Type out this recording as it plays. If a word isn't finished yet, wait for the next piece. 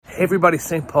Hey everybody,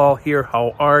 St. Paul here.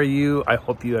 How are you? I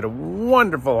hope you had a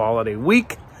wonderful holiday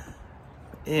week.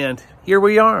 And here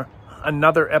we are,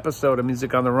 another episode of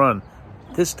Music on the Run.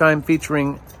 This time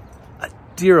featuring a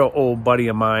dear old buddy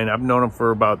of mine. I've known him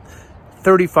for about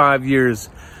 35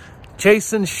 years.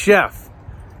 Jason Scheff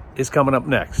is coming up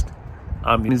next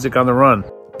on Music on the Run.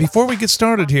 Before we get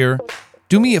started here,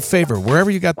 do me a favor.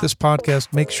 Wherever you got this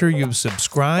podcast, make sure you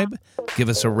subscribe, give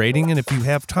us a rating, and if you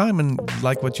have time and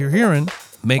like what you're hearing,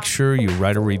 make sure you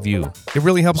write a review. It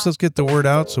really helps us get the word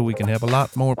out so we can have a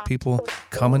lot more people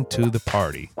coming to the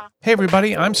party. Hey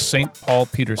everybody, I'm St. Paul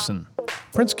Peterson.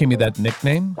 Prince gave me that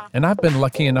nickname, and I've been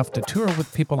lucky enough to tour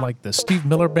with people like the Steve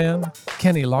Miller Band,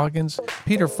 Kenny Loggins,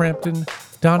 Peter Frampton,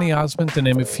 Donny Osmond, to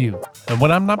name a few. And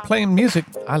when I'm not playing music,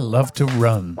 I love to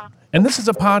run. And this is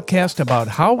a podcast about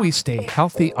how we stay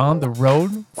healthy on the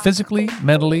road, physically,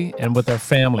 mentally, and with our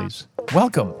families.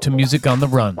 Welcome to Music on the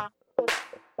Run.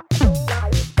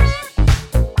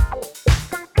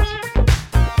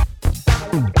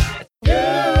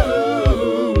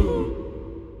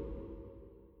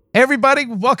 Hey everybody,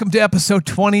 welcome to episode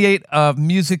 28 of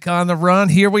Music on the Run.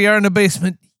 Here we are in the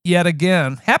basement yet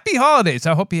again. Happy holidays.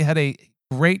 I hope you had a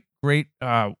great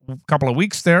couple of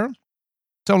weeks there.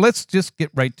 So let's just get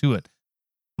right to it.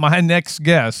 My next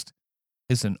guest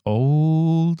is an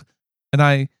old, and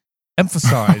I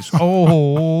emphasize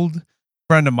old,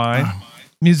 friend of mine.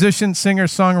 Musician, singer,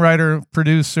 songwriter,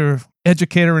 producer,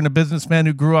 educator, and a businessman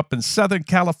who grew up in Southern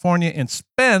California and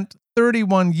spent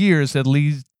 31 years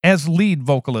as lead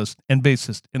vocalist and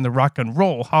bassist in the Rock and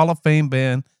Roll Hall of Fame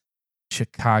band,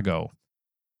 Chicago.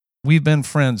 We've been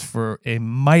friends for a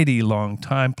mighty long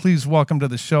time. Please welcome to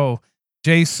the show,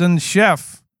 Jason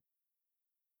Scheff.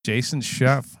 Jason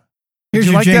Scheff. Here's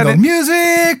your jingle.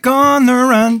 Music on the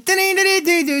run.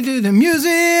 The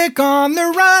music on the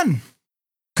run.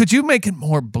 Could you make it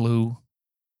more blue?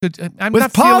 I'm with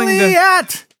not feeling Polly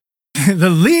at the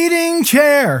leading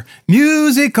chair.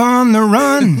 Music on the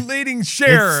run. Leading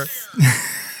chair.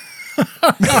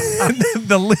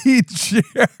 The lead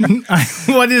chair.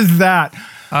 What is that?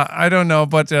 I don't know,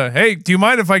 but hey, do you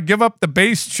mind if I give up the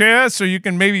bass chair so you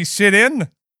can maybe sit in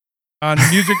on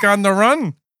Music on the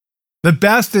Run? The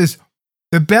best is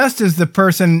the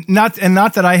person, not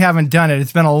that I haven't done it.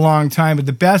 It's been a long time, but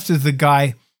the best is the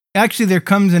guy. Actually, there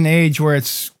comes an age where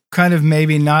it's kind of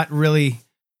maybe not really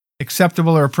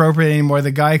acceptable or appropriate anymore.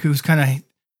 The guy who's kind of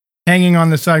hanging on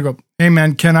the side go, "Hey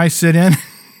man, can I sit in?"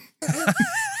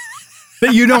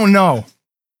 That you don't know.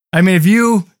 I mean, if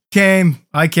you came,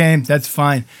 I came, that's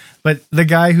fine. But the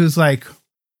guy who's like,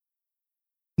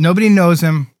 nobody knows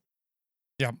him.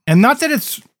 Yeah. And not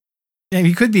that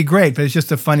he could be great, but it's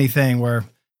just a funny thing where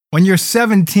when you're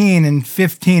 17 and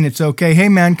 15, it's okay. Hey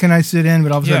man, can I sit in?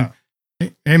 But all of a sudden,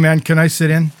 hey man, can I sit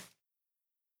in?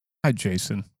 Hi,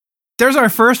 Jason. There's our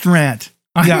first rant.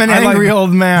 I'm an angry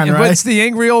old man, right? It's the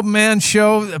Angry Old Man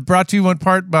Show, brought to you in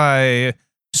part by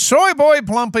Soy Boy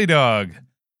Plumpy Dog.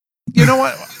 You know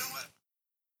what?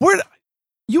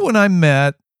 You and I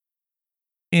met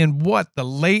in the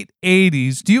late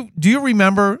 80s. Do you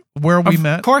remember where we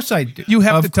met? Of course I do. You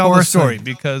have to tell the story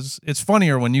because it's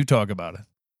funnier when you talk about it.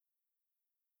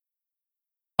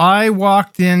 I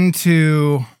walked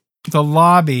into the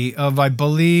lobby of, I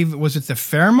believe, was it the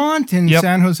Fairmont in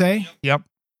San Jose? Yep.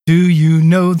 Do you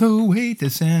know the way to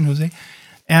San Jose?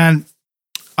 And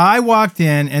I walked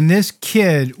in, and this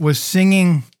kid was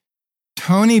singing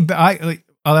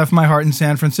I left my heart in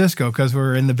San Francisco because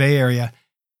we're in the Bay Area.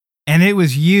 And it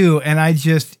was you. And I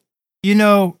just,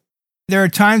 there are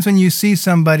times when you see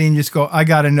somebody and you just go, I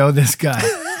got to know this guy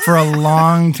for a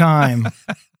long time.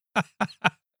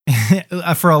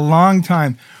 For a long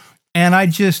time. And I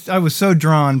was so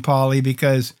drawn, Polly,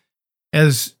 because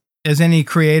as any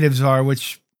creatives are,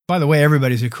 which, by the way,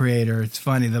 everybody's a creator. It's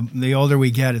funny. The older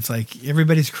we get, it's like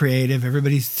everybody's creative,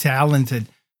 everybody's talented.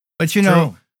 But,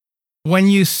 True. When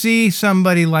you see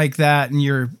somebody like that and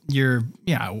you're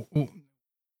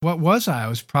what was I? I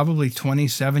was probably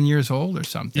 27 years old or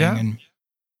something. Yeah.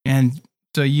 And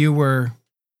so you were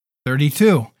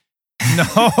 32.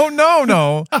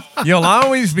 No. You'll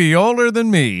always be older than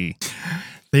me.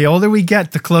 The older we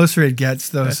get, the closer it gets,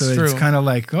 though. That's so true. It's kind of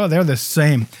like, oh, they're the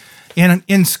same.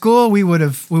 In school, we would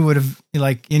have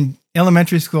like in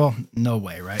elementary school, no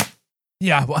way, right?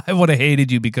 Yeah, well, I would have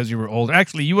hated you because you were older.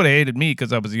 Actually, you would have hated me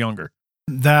because I was younger.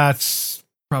 That's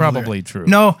probably true.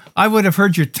 No, I would have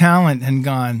heard your talent and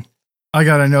gone, I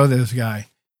got to know this guy.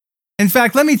 In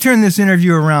fact, let me turn this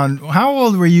interview around. How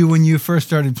old were you when you first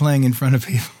started playing in front of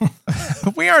people?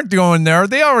 We aren't going there.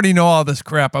 They already know all this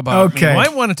crap about me. I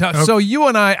want to talk. Okay. So you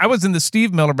and I was in the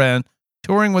Steve Miller Band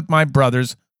touring with my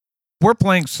brothers. We're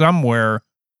playing somewhere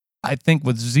I think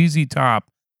with ZZ Top.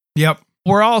 Yep.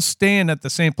 We're all staying at the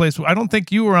same place. I don't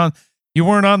think you weren't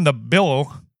on the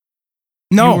bill.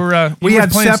 No, you were we had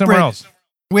playing somewhere else.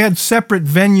 We had separate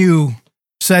venue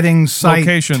settings,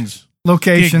 Locations,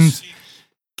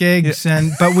 gigs, Yeah.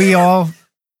 but we all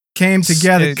came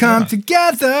together.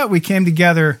 Yeah. We came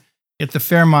together at the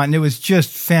Fairmont, and it was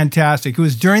just fantastic. It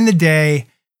was during the day,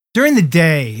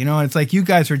 and it's like you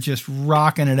guys are just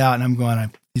rocking it out, and I'm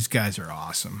going, these guys are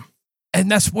awesome.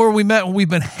 And that's where we met. We've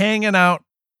been hanging out,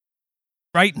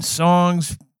 writing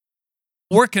songs,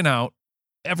 working out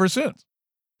ever since.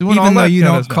 Doing all Even though that you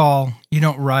kind don't of stuff. call, you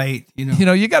don't write,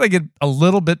 You got to get a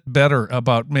little bit better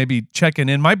about maybe checking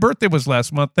in. My birthday was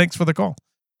last month. Thanks for the call,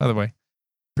 by the way.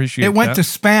 Appreciate it. It went to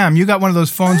spam. You got one of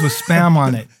those phones with spam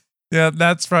on it. Yeah,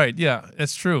 that's right. Yeah,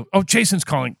 it's true. Oh, Jason's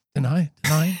calling. Deny.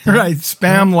 Right.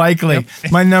 Spam likely.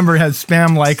 Yep. My number has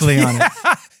spam likely on it.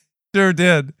 Sure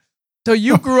did. So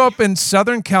you grew up in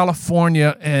Southern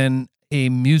California in a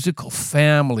musical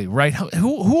family, right?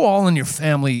 Who all in your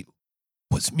family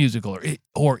was musical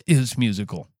or is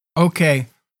musical? Okay.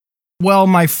 Well,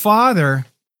 my father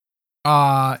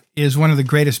is one of the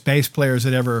greatest bass players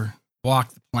that ever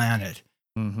walked the planet.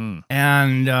 Mm-hmm.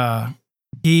 And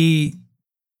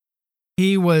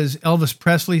he was Elvis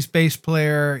Presley's bass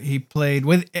player. He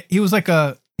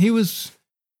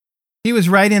was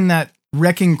right in that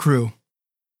Wrecking Crew.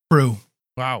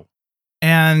 Wow.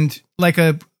 And like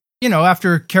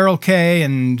after Carol Kay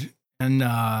and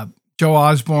Joe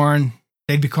Osborne,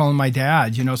 they'd be calling my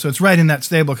dad, so it's right in that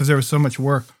stable because there was so much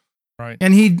work. Right.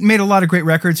 And he made a lot of great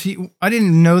records. I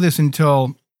didn't know this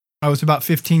until I was about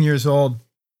 15 years old,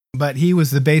 but he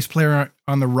was the bass player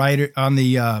on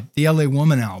the LA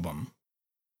Woman album.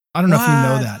 I don't know if you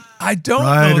know that. I don't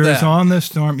Riders know that. on the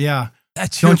Storm. Yeah.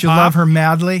 That's Don't you hip-hop? love her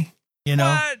madly?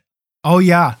 What? Oh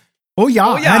yeah. Oh yeah.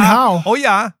 Oh, yeah. And how? Oh,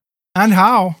 yeah. And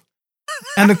how?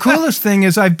 And the coolest thing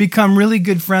is I've become really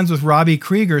good friends with Robbie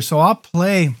Krieger. So I'll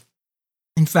play.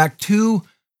 In fact, 2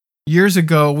 years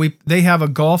ago, they have a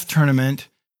golf tournament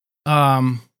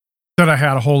that I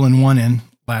had a hole in one in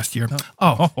last year.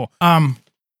 And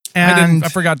I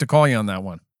forgot to call you on that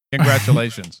one.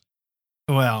 Congratulations.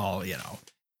 well,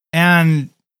 and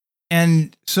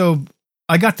so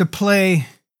I got to play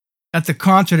at the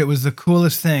concert. It was the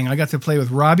coolest thing. I got to play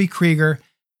with Robbie Krieger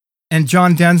and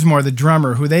John Densmore, the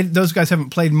drummer, those guys haven't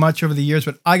played much over the years,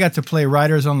 but I got to play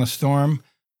Riders on the Storm,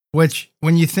 which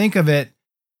when you think of it,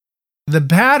 the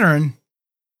pattern,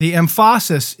 the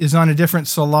emphasis is on a different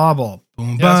syllable.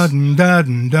 Boom, Yes. not da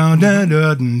da da da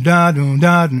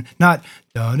da, not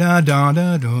da da da da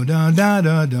da da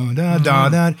da da da da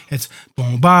da. It's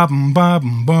boom ba boom ba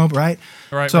boom boom, right?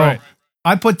 Right, So right.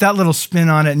 I put that little spin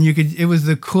on it, and it was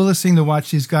the coolest thing to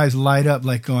watch these guys light up,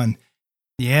 like going,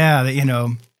 yeah,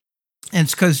 and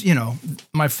it's because,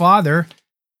 my father,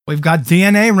 we've got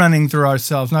DNA running through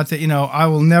ourselves. Not that, I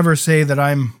will never say that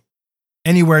I'm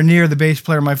anywhere near the bass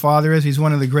player my father is. He's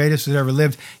one of the greatest that ever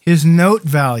lived. His note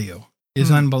value is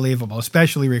unbelievable,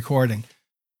 especially recording.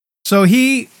 So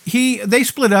they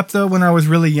split up though when I was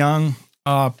really young,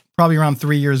 probably around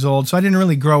 3 years old. So I didn't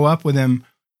really grow up with him.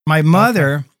 My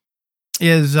mother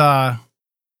has got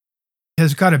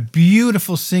a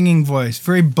beautiful singing voice,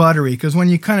 very buttery. Because when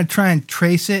you kind of try and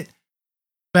trace it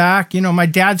back, my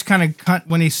dad's kind of,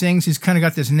 when he sings, he's kind of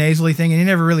got this nasally thing, and he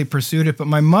never really pursued it. But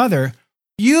my mother,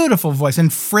 beautiful voice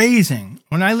and phrasing.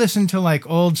 When I listen to like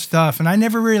old stuff, and I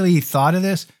never really thought of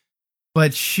this,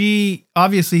 but she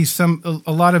obviously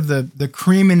a lot of the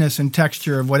creaminess and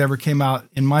texture of whatever came out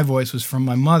in my voice was from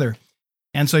my mother.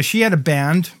 And so she had a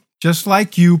band just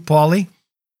like you, Paulie.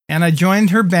 And I joined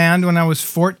her band when I was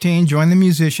 14, joined the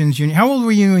Musicians Union. How old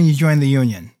were you when you joined the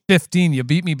union? 15. You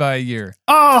beat me by a year.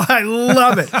 Oh, I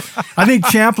love it. I think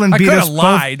Champlin I beat could us have both.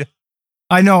 lied.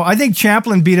 I know. I think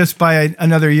Champlin beat us by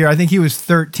another year. I think he was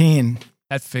 13.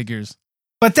 That figures.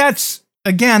 But that's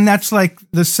like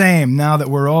the same now that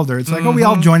we're older. It's like, we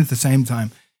all joined at the same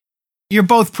time. You're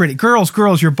both pretty.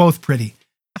 Girls, you're both pretty.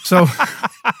 So,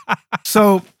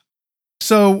 so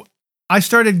I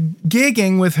started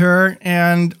gigging with her,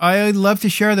 and I love to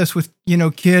share this with,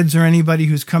 kids or anybody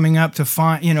who's coming up to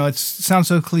find, it sounds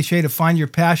so cliche to find your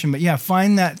passion, but yeah,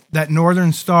 find that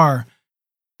northern star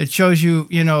that shows you,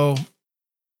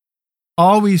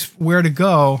 always where to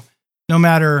go, no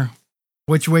matter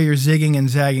which way you're zigging and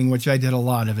zagging, which I did a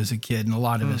lot of as a kid, and a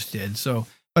lot of us did. So,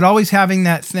 but always having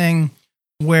that thing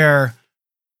where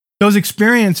those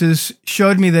experiences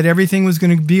showed me that everything was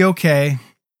going to be okay,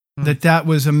 that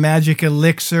was a magic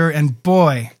elixir, and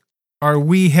boy, are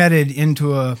we headed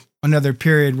into another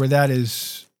period where that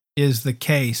is the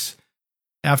case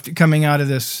after coming out of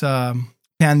this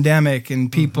pandemic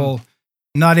and people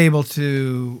not able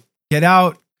to get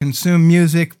out, consume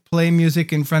music, play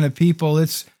music in front of people.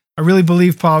 I really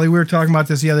believe, Polly, we were talking about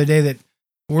this the other day, that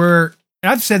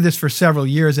I've said this for several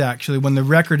years, actually, when the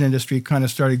record industry kind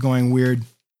of started going weird,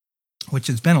 which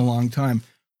has been a long time,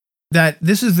 that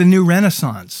this is the new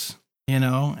renaissance,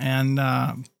 and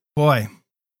boy,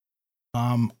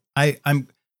 I'm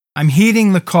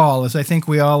heeding the call, as I think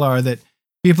we all are, that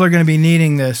people are going to be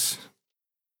needing this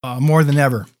more than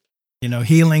ever,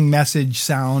 healing message,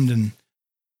 sound, and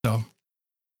so.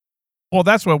 Well,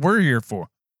 that's what we're here for.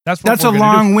 That's a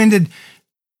long-winded.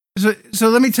 So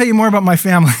let me tell you more about my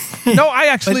family. No, I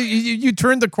actually, you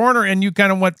turned the corner and you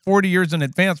kind of went 40 years in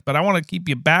advance, but I want to keep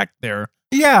you back there.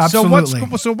 Yeah, absolutely.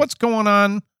 So what's going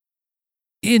on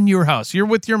in your house? You're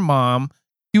with your mom.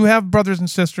 You have brothers and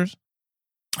sisters?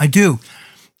 I do.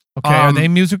 Okay, are they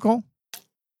musical?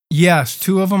 Yes,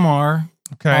 2 of them are.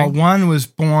 Okay. One was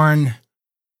born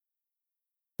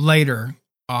later.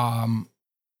 And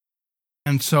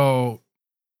so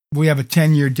we have a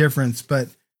 10-year difference. But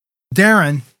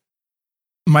Darren,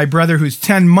 my brother, who's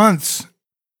 10 months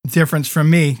difference from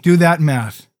me, do that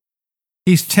math.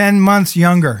 He's 10 months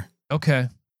younger. Okay.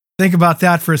 Think about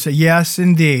that for a second. Yes,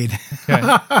 indeed.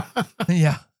 Okay.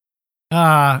 Yeah.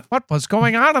 What was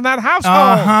going on in that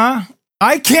household? Uh-huh.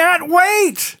 I can't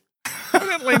wait.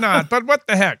 Definitely not, but what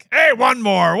the heck? Hey, one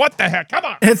more. What the heck? Come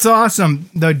on. It's awesome.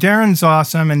 Though Darren's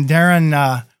awesome, and Darren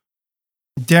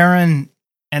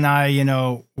and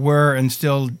I, were and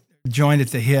still joined at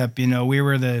the hip. We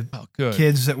were the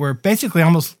kids that were basically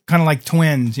almost kind of like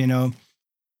twins,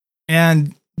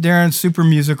 And Darren's super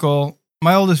musical.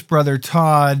 My oldest brother,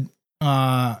 Todd,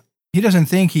 he doesn't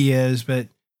think he is, but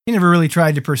he never really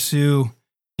tried to pursue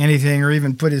anything or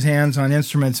even put his hands on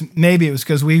instruments. Maybe it was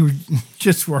because we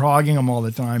just were hogging them all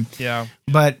the time. Yeah.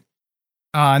 But,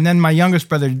 and then my youngest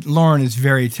brother, Lauren, is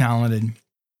very talented.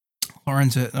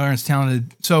 Lauren's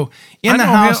talented. So in the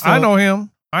house, I know him.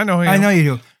 I know you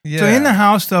do. Yeah. So in the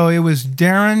house, though, it was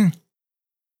Darren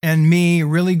and me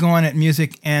really going at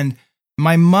music. And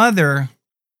my mother,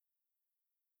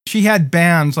 she had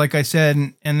bands, like I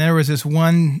said, and there was this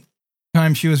one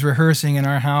time she was rehearsing in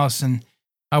our house, and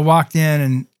I walked in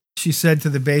and she said to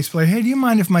the bass player, "Hey, do you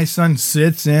mind if my son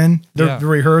sits in the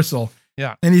rehearsal?"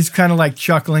 Yeah. And he's kind of like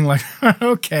chuckling, like,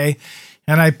 "Okay."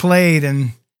 And I played,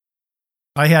 and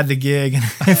I had the gig in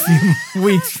a few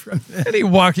weeks from then. And he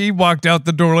walked out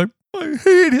the door like, I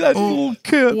hate that little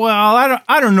kid. Well,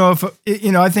 I don't know if,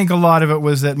 I think a lot of it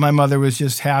was that my mother was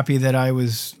just happy that I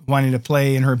was wanting to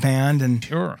play in her band. And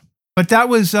sure. But that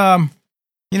was, that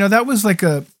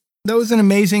was an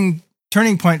amazing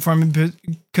turning point for me,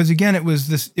 because again, it was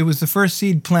the first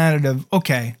seed planted of,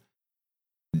 okay,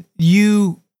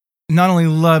 you not only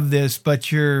love this,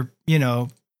 but you're good.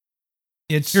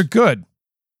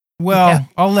 Well, yeah.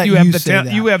 I'll let you say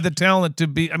that. You have the talent to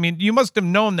be. I mean, you must have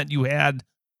known that you had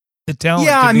the talent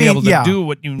to be able to do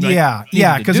what you need to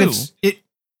do. Because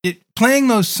it's playing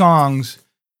those songs,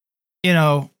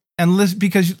 and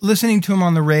because listening to them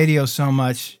on the radio so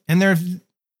much, and they're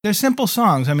simple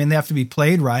songs. I mean, they have to be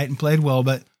played right and played well,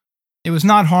 but it was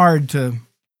not hard to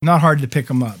pick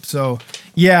them up. So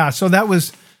so that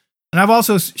was, and I've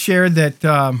also shared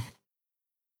that.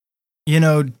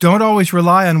 Don't always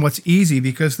rely on what's easy,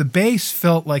 because the bass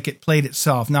felt like it played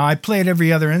itself. Now, I played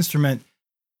every other instrument,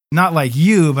 not like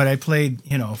you, but I played,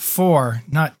 4,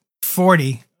 not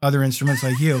 40 other instruments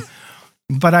like you.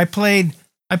 But I played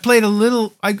a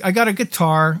little, I got a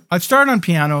guitar. I started on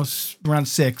piano around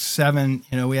 6, 7,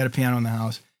 we had a piano in the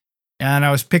house. And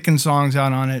I was picking songs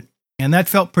out on it, and that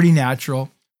felt pretty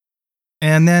natural.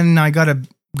 And then I got a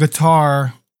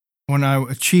guitar,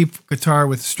 a cheap guitar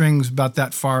with strings about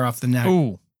that far off the neck.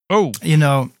 Oh.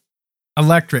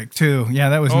 Electric too. Yeah,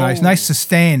 that was nice. Nice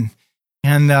sustain.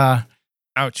 And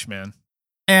ouch, man.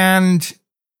 And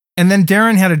then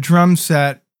Darren had a drum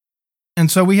set.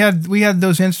 And so we had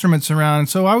those instruments around.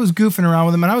 So I was goofing around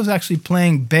with them, and I was actually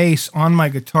playing bass on my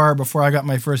guitar before I got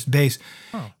my first bass.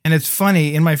 Oh. And it's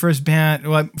funny, in my first band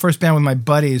with my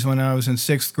buddies when I was in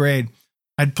 6th grade,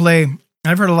 I've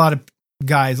heard a lot of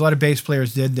bass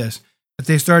players did this, but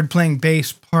they started playing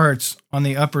bass parts on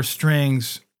the upper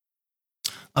strings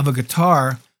of a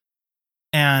guitar.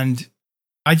 And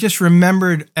I just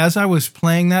remembered, as I was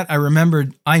playing that,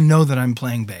 I know that I'm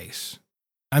playing bass.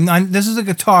 This is a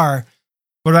guitar,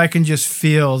 but I can just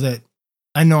feel that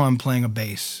I know I'm playing a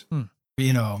bass,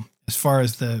 as far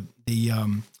as the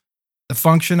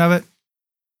function of it.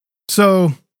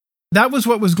 So that was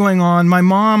what was going on. My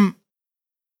mom,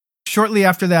 shortly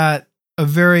after that, a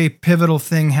very pivotal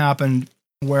thing happened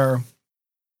where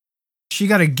she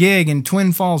got a gig in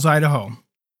Twin Falls, Idaho,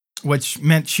 which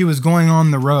meant she was going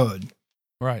on the road.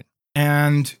 Right.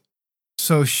 And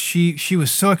so she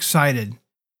was so excited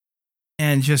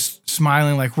and just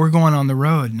smiling like, we're going on the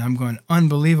road. And I'm going,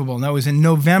 unbelievable. And that was in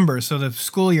November. So the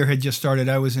school year had just started.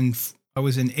 I was in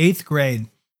 8th grade.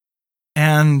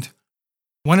 And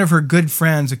one of her good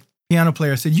friends, a piano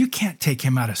player, said, you can't take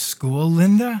him out of school,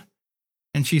 Linda.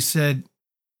 And she said,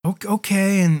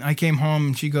 okay. And I came home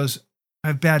and she goes, I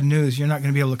have bad news. You're not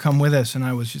going to be able to come with us. And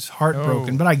I was just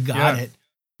heartbroken, but I got it.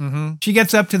 Mm-hmm. She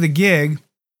gets up to the gig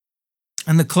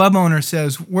and the club owner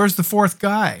says, where's the 4th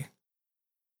guy?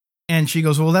 And she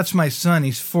goes, well, that's my son.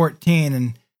 He's 14.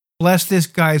 And bless this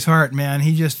guy's heart, man.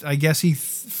 I guess he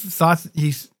thought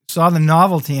he saw the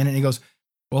novelty in it. And he goes,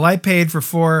 well, I paid for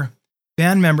 4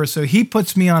 band members. So he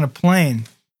puts me on a plane.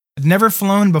 I'd never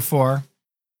flown before.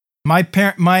 My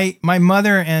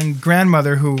mother and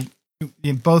grandmother, who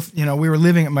both, we were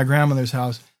living at my grandmother's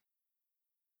house,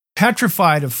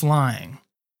 petrified of flying.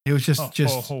 It was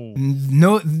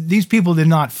no, these people did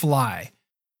not fly.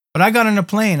 But I got on a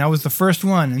plane. I was the first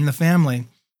one in the family.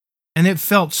 And it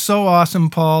felt so awesome,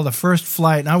 Paul, the first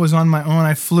flight. And I was on my own.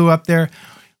 I flew up there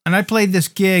and I played this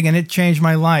gig and it changed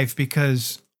my life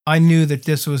because I knew that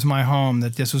this was my home,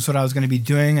 that this was what I was going to be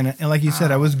doing. And like you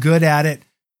said, I was good at it.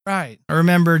 Right. I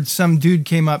remembered some dude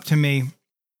came up to me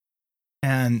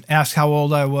and asked how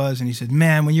old I was. And he said,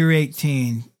 man, when you're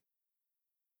 18,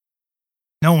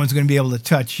 no one's going to be able to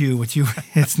touch you,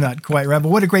 it's not quite right. But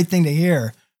what a great thing to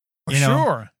hear.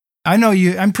 Sure. I know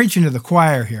I'm preaching to the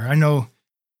choir here. I know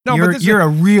no, you're a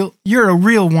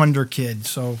real wonder kid.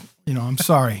 So, I'm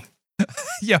sorry.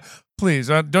 Yeah, please.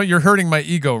 You're hurting my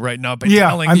ego right now by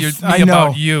telling me I know.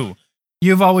 About you.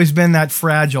 You've always been that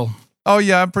fragile. Oh,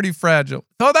 yeah, I'm pretty fragile.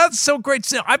 Oh, that's so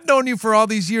great. I've known you for all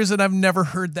these years and I've never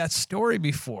heard that story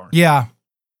before. Yeah.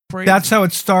 Crazy. That's how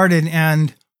it started.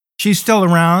 And she's still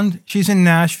around. She's in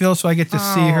Nashville, so I get to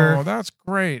see her. Oh, that's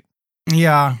great.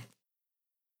 Yeah.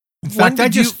 In fact,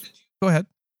 go ahead.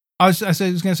 I was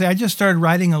going to say, I just started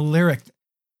writing a lyric.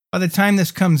 By the time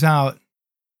this comes out,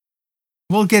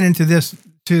 we'll get into this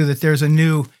too, that there's a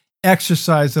new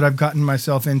exercise that I've gotten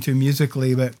myself into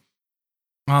musically, but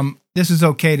this is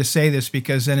okay to say this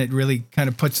because then it really kind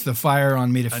of puts the fire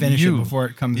on me to finish it before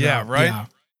it comes out. Yeah, right. Yeah.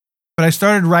 But I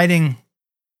started writing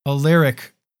a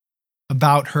lyric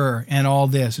about her and all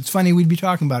this. It's funny we'd be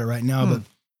talking about it right now, but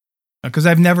because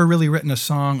I've never really written a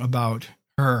song about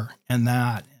her and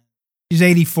that. She's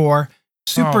 84,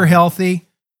 super healthy.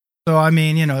 So, I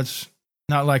mean, it's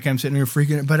not like I'm sitting here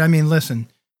freaking it, but I mean, listen,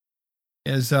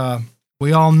 as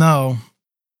we all know,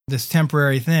 this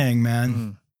temporary thing,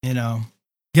 man,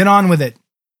 get on with it.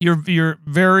 You're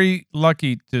very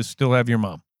lucky to still have your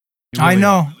mom. I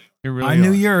know. You really I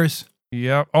knew yours.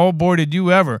 Yeah. Oh boy, did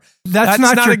you ever. That's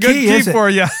not your a good key, key is it? for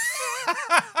you.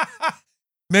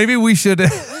 Maybe we should,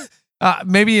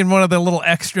 maybe in one of the little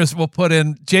extras we'll put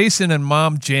in Jason and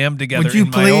Mom jam together in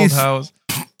my old house.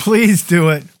 Please do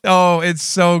it. Oh, it's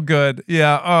so good.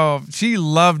 Yeah. Oh, she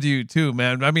loved you too,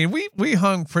 man. I mean, we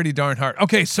hung pretty darn hard.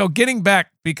 Okay, so getting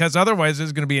back, because otherwise this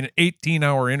is going to be an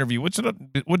 18-hour interview, which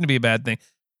wouldn't be a bad thing.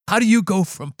 How do you go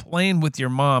from playing with your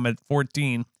mom at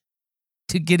 14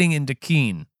 to getting into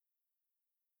Keene?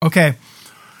 Okay.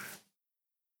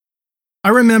 I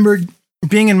remembered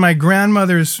being in my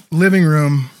grandmother's living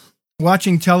room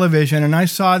watching television, and I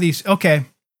saw these. Okay,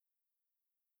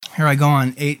 here I go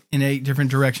on in eight different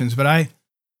directions. But I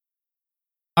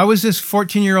was this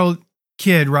 14-year-old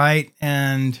kid, right?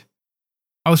 And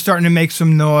I was starting to make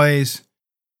some noise,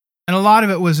 and a lot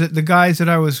of it was that the guys that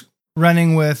I was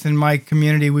running with in my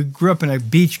community. We grew up in a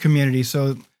beach community, so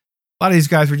a lot of these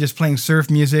guys were just playing surf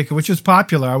music, which was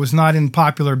popular. I was not in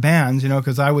popular bands,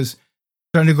 because I was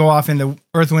starting to go off into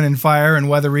Earth, Wind, and Fire and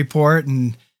Weather Report,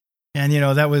 and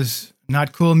that was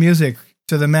not cool music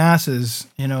to the masses,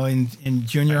 in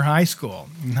junior high school,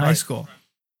 in high school.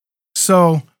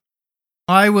 So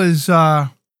I was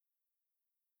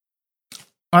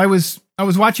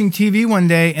watching TV one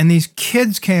day, and these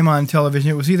kids came on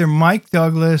television. It was either Mike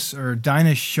Douglas or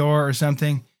Dinah Shore or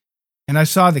something, and I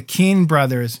saw the Keene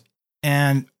brothers,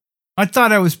 and I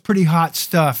thought I was pretty hot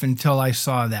stuff until I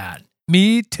saw that.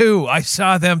 Me too. I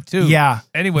saw them too. Yeah.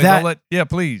 Anyways,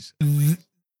 please.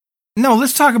 No,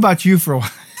 let's talk about you for a while.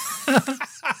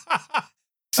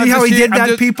 See how he did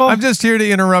that, people? I'm just here to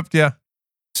interrupt you.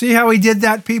 See how he did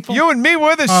that, people? You and me,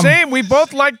 we're the same. We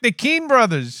both like the Keene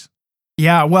brothers.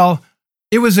 Yeah, well,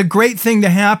 it was a great thing to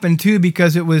happen too,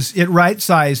 because it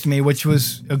right-sized me, which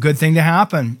was a good thing to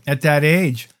happen at that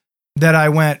age. That I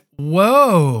went,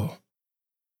 whoa,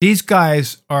 these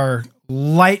guys are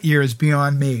light years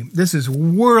beyond me. This is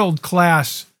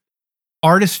world-class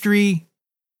artistry,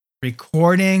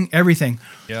 recording, everything.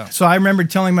 Yeah. So I remember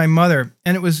telling my mother,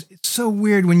 and it's so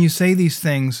weird when you say these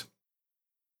things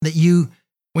that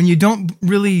when you don't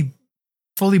really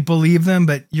fully believe them,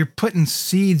 but you're putting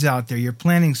seeds out there, you're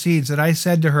planting seeds, that I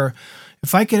said to her,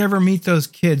 if I could ever meet those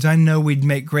kids, I know we'd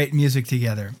make great music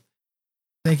together.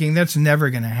 Thinking that's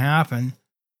never going to happen.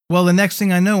 Well, the next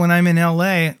thing I know, when I'm in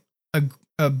LA,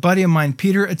 a buddy of mine,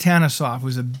 Peter Atanasoff,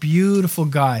 was a beautiful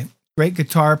guy, great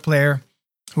guitar player,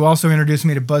 who also introduced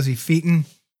me to Buzzy Featon,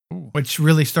 which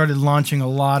really started launching a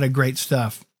lot of great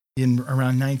stuff in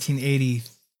around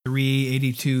 1983,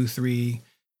 82,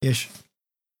 3-ish.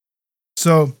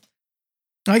 So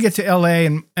I get to LA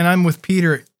and I'm with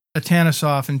Peter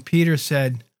Atanasoff, and Peter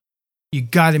said, you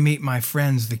got to meet my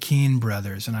friends, the Keane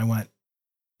brothers. And I went,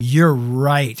 you're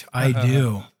right, I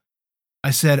do.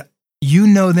 I said, you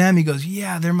know them? He goes,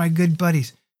 yeah, they're my good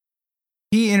buddies.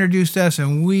 He introduced us,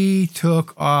 and we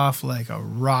took off like a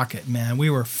rocket, man. We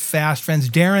were fast friends.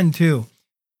 Darren, too.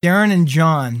 Darren and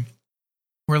John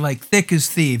were like thick as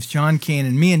thieves. John Keane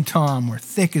and me and Tom were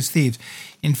thick as thieves.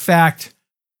 In fact,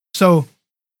 so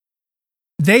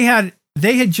they had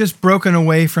just broken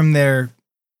away from their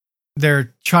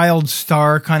child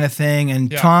star kind of thing,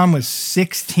 and Tom was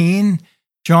 16.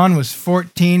 John was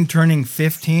 14, turning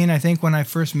 15, I think, when I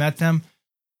first met them.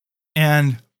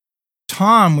 And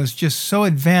Tom was just so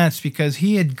advanced because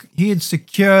he had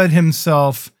secured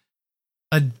himself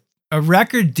a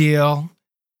record deal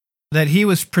that he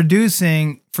was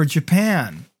producing for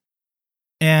Japan.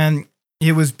 And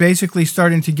it was basically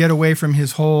starting to get away from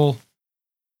his whole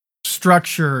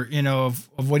structure, of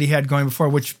what he had going before,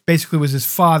 which basically was his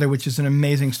father, which is an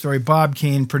amazing story. Bob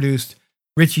Keane produced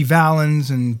Richie Valens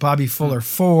and Bobby Fuller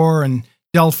 4, and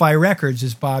Delphi Records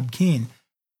is Bob Keane.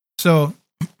 So,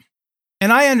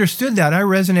 and I understood that. I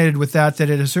resonated with that at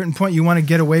a certain point you want to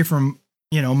get away from,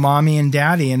 mommy and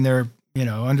daddy and their,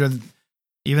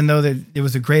 even though it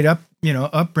was a great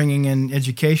upbringing and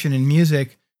education in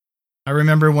music. I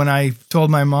remember when I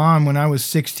told my mom when I was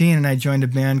 16 and I joined a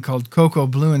band called Cocoa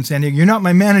Blue in San Diego, you're not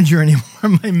my manager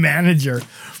anymore, my manager,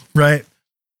 right?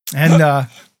 And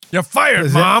you're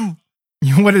fired, Mom.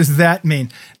 What does that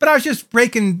mean? But I was just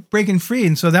breaking free.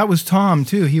 And so that was Tom,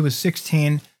 too. He was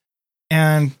 16.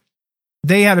 And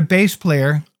they had a bass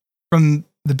player from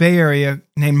the Bay Area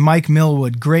named Mike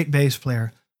Millwood, great bass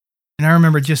player. And I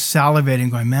remember just salivating,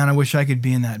 going, man, I wish I could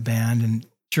be in that band. And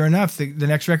sure enough, the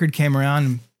next record came around,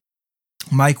 and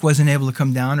Mike wasn't able to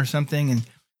come down or something. And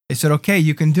they said, okay,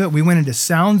 you can do it. We went into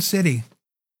Sound City.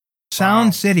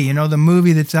 Sound City, the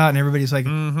movie that's out, and everybody's like,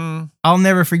 I'll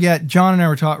never forget. John and I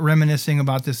were reminiscing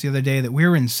about this the other day, that we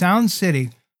were in Sound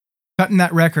City cutting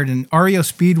that record, and REO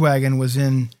Speedwagon was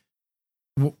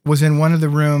in one of the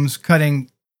rooms cutting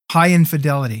High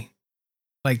Infidelity,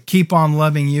 like Keep On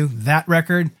Loving You, that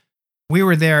record. We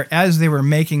were there as they were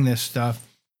making this stuff.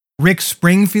 Rick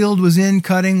Springfield was in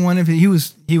cutting one of it. He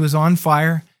was on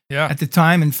fire at the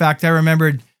time. In fact, I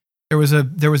remembered there was a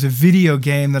video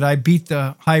game that I beat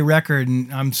the high record,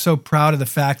 and I'm so proud of the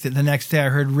fact that the next day I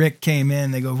heard Rick came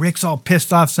in. They go, Rick's all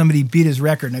pissed off somebody beat his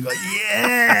record. And I go,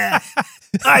 yeah,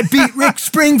 I beat Rick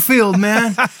Springfield,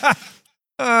 man.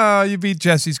 Oh, you beat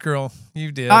Jesse's Girl. You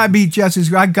did. I beat Jesse's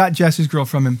Girl. I got Jesse's Girl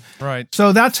from him. Right.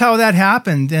 So that's how that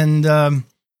happened. And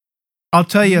I'll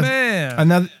tell you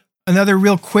another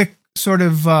real quick sort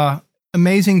of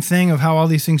amazing thing of how all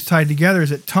these things tied together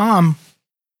is that Tom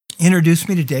introduced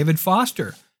me to David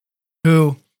Foster,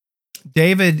 who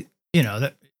David,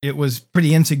 that it was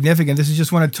pretty insignificant. This is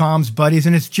just one of Tom's buddies,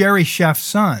 and it's Jerry Sheff's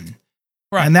son.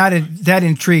 Right. And that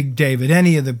intrigued David.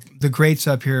 Any of the greats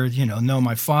up here, know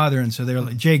my father. And so they're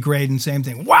like, Jay Graydon, same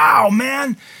thing. Wow,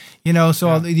 man.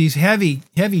 All these heavy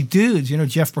dudes,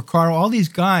 Jeff Porcaro, all these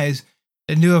guys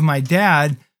that knew of my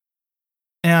dad.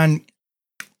 And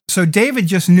so David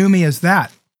just knew me as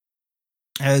that.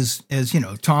 As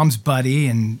Tom's buddy,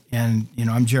 and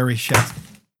I'm Jerry Sheff.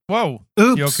 Whoa.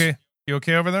 Oops. You okay? You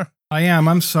okay over there? I am.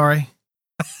 I'm sorry.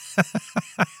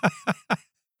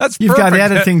 That's You've perfect. got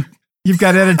editing. You've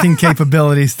got editing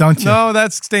capabilities, don't you? No,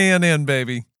 that's staying in,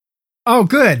 baby. Oh,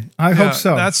 good. I hope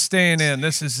so. That's staying in.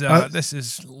 This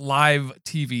is live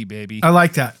TV, baby. I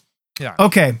like that. Yeah.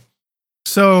 Okay.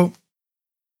 So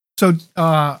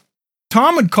Tom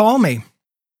would call me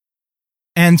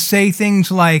and say things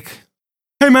like,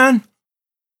 hey, man,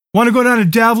 want to go down to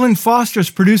Davlin? Foster's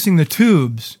producing the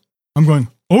Tubes. I'm going,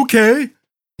 okay.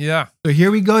 Yeah. So here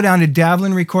we go down to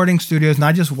Davlin Recording Studios, and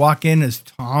I just walk in as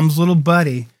Tom's little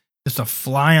buddy, just a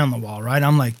fly on the wall, right?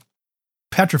 I'm like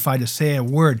petrified to say a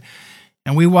word.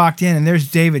 And we walked in, and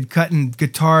there's David cutting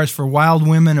guitars for Wild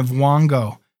Women of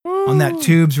Wango on that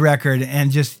Tubes record,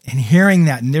 and hearing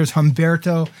that. And there's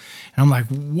Humberto, And I'm like,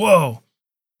 whoa.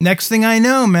 Next thing I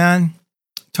know, man,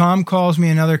 Tom calls me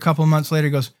another couple months later,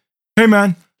 goes, hey,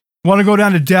 man, want to go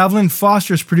down to Davlin?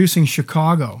 Foster's producing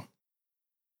Chicago.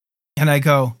 And I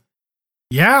go,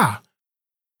 yeah.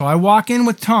 So I walk in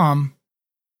with Tom.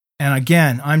 And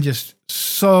again, I'm just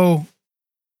so,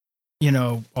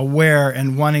 aware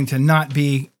and wanting to not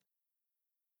be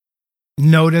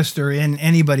noticed or in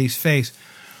anybody's face.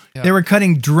 Yeah. They were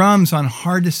cutting drums on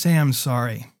Hard to Say I'm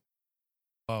Sorry.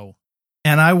 Oh.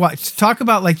 And I watched, talk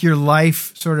about like your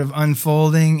life sort of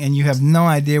unfolding and you have no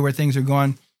idea where things are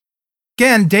going.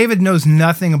 Again, David knows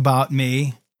nothing about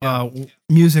me,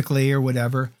 musically or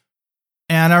whatever.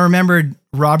 And I remembered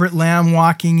Robert Lamb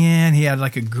walking in. He had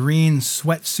like a green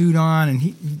sweatsuit on and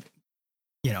he,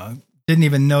 didn't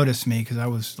even notice me because I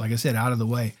was, like I said, out of the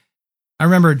way. I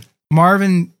remembered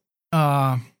Marvin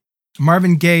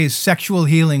Gaye's Sexual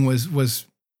Healing was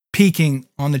peaking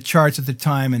on the charts at the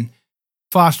time. And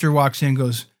Foster walks in and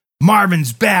goes,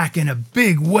 Marvin's back in a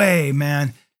big way,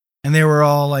 man. And they were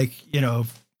all like, they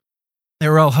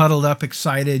were all huddled up,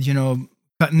 excited,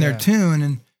 cutting their tune.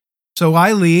 And so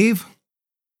I leave.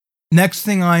 Next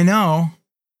thing I know,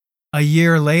 a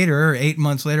year later, or 8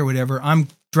 months later, whatever, I'm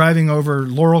driving over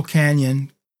Laurel Canyon,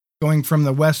 going from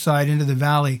the west side into the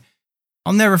valley.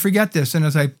 I'll never forget this. And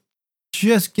as I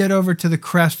just get over to the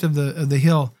crest of the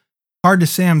hill, Hard to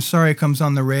Say I'm Sorry comes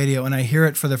on the radio, and I hear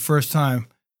it for the first time.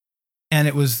 And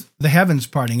it was the heavens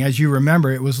parting. As you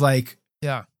remember, it was like,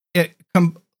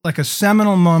 like a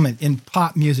seminal moment in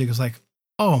pop music. It was like,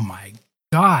 oh my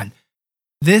God,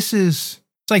 it's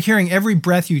like hearing Every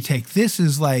Breath You Take. This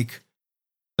is like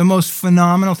the most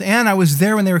phenomenal thing. And I was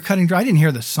there when they were cutting drums. I didn't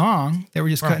hear the song. They were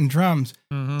just cutting drums.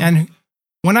 Mm-hmm. And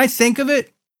when I think of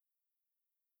it,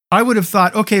 I would have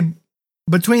thought, okay,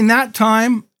 between that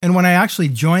time and when I actually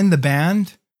joined the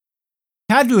band,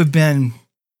 it had to have been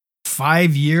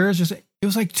 5 years. It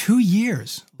was like 2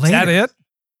 years later. Is that it?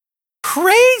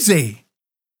 Crazy.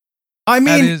 I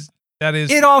mean, that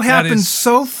is it all happened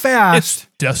so fast. It's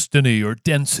destiny or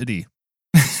density.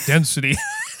 It's density.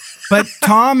 But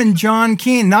Tom and John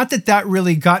Keane, not that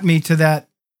really got me to that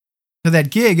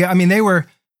gig. I mean,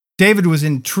 David was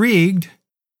intrigued.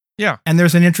 Yeah. And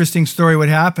there's an interesting story what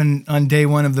happened on day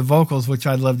one of the vocals, which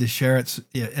I'd love to share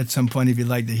at some point if you'd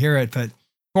like to hear it. But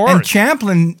and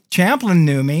Champlin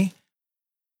knew me,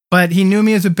 but he knew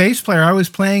me as a bass player. I was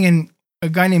playing in a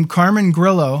guy named Carmen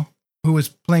Grillo, who was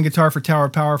playing guitar for Tower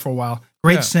of Power for a while.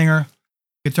 Great singer,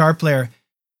 guitar player,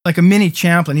 like a mini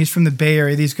Champlin. He's from the Bay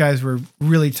Area. These guys were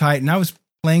really tight. And I was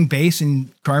playing bass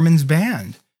in Carmen's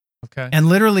band. Okay. And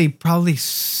literally probably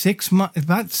 6 months,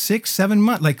 about 6-7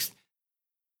 months, like,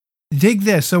 dig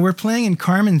this. So we're playing in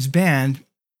Carmen's band,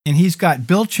 and he's got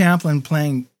Bill Champlin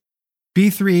playing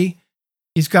B3.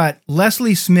 He's got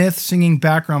Leslie Smith singing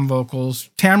background vocals,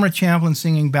 Tamara Champlin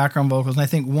singing background vocals, and I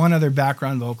think one other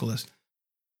background vocalist.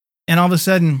 And all of a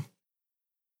sudden,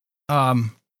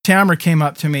 Tamara came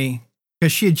up to me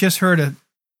because she had just heard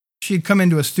she had come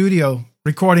into a studio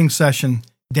recording session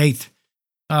date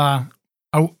a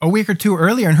week or two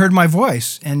earlier and heard my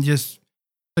voice. And so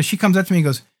she comes up to me and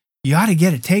goes, you ought to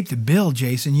get a tape to Bill,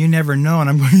 Jason. You never know. And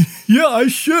I'm going, yeah, I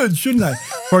shouldn't I?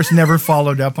 Of course, never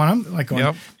followed up on him. Like, I'm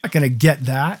not going to get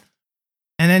that.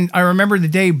 And then I remember the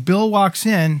day Bill walks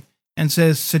in and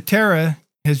says, Cetera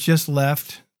has just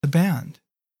left the band.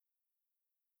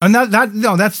 And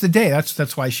that's the day.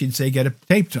 That's why she'd say get a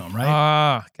tape to him, right?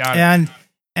 Ah, got it.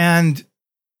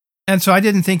 And so I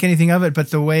didn't think anything of it,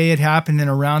 but the way it happened in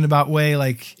a roundabout way,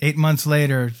 like 8 months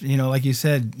later, like you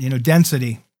said,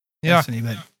 density. Yeah. Density,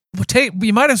 but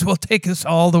you might as well take us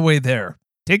all the way there.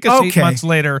 Take us 8 months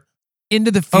later into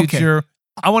the future. Okay.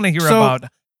 I want to hear about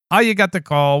how you got the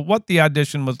call, what the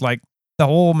audition was like, the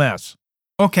whole mess.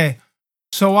 Okay.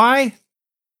 So I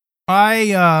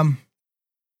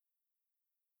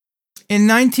in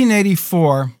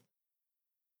 1984,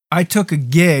 I took a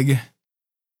gig.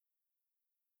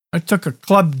 I took a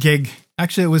club gig.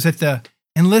 Actually, it was at the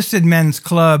Enlisted Men's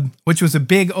Club, which was a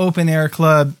big open air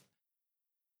club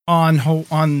on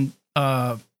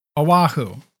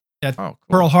Oahu at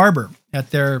Pearl Harbor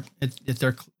at their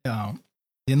the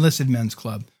Enlisted Men's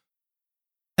Club.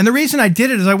 And the reason I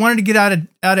did it is I wanted to get out of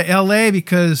LA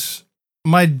because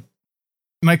my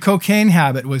cocaine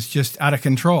habit was just out of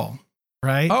control,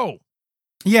 right? Oh.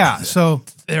 Yeah, so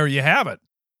there you have it.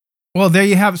 Well, there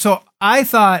you have it. So I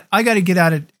thought I got to get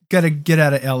out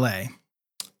of LA.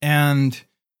 And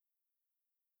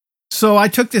so I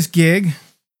took this gig.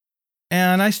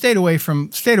 And I stayed away from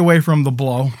the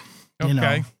blow.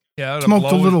 Okay. Yeah.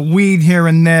 Smoked a little weed here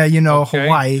and there,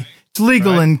 Hawaii. It's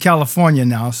legal in California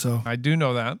now, so. I do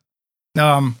know that.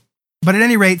 but at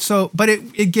any rate,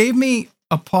 it gave me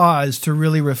a pause to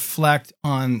really reflect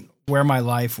on where my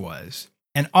life was.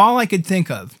 And all I could think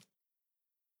of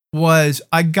was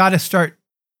I got to start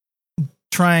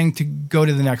trying to go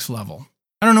to the next level.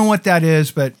 I don't know what that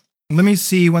is, but let me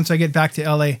see once I get back to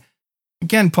LA.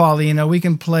 Again, Paulie, you know, we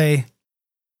can play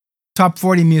top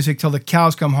 40 music till the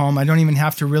cows come home. I don't even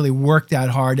have to really work that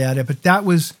hard at it. But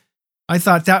I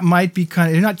thought that might be kind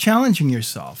of, you're not challenging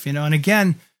yourself, you know. And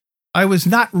again, I was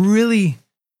not really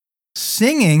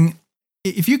singing.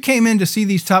 If you came in to see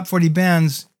these top 40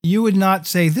 bands, you would not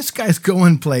say, this guy's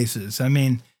going places. I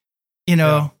mean, you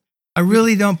know, I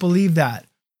really don't believe that.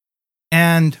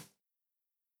 And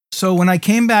so when I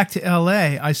came back to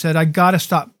LA, I said, I got to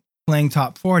stop playing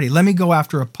top 40. Let me go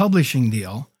after a publishing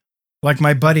deal. Like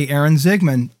my buddy Aaron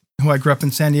Zigman, who I grew up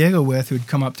in San Diego with, who'd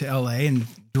come up to LA and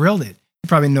drilled it. You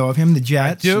probably know of him, the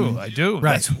Jets. I do.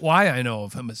 Right. That's why I know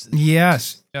of him.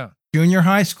 Yes. Yeah. Junior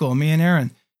high school, me and Aaron.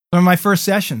 One of my first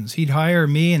sessions, he'd hire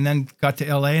me, and then got to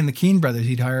LA, and the Keane brothers,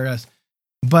 he'd hire us.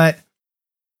 But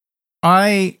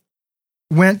I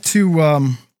went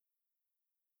to,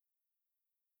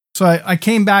 so I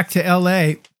came back to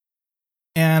LA,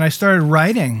 and I started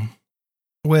writing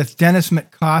with Dennis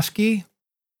Mitkoski,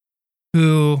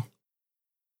 who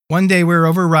one day we were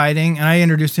over writing, and I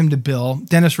introduced him to Bill.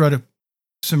 Dennis wrote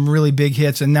some really big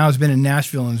hits, and now has been in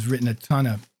Nashville and has written a ton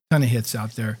of hits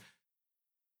out there.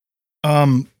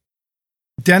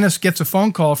 Dennis gets a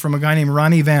phone call from a guy named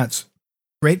Ronnie Vance,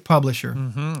 great publisher.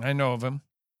 Mm-hmm. I know of him.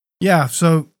 Yeah,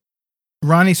 so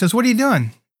Ronnie says, "What are you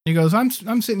doing?" He goes, I'm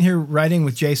sitting here writing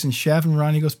with Jason Sheff," and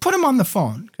Ronnie goes, "Put him on the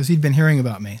phone," because he'd been hearing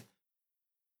about me.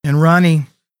 And Ronnie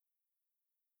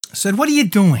said, "What are you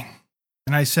doing?"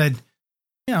 And I said,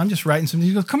 "Yeah, I'm just writing something."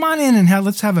 He goes, "Come on in and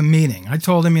let's have a meeting." I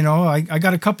told him, you know, I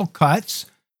got a couple cuts.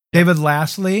 David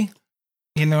Lastly,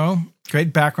 you know,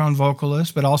 great background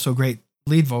vocalist, but also great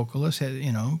lead vocalist, had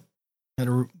a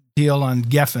deal on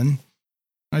Geffen.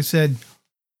 I said,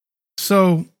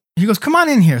 so he goes, "Come on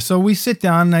in here." So we sit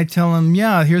down and I tell him,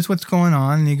 "Yeah, here's what's going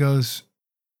on." And he goes,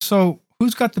 "So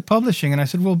who's got the publishing?" And I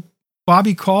said, "Well,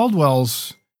 Bobby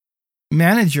Caldwell's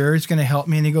manager is going to help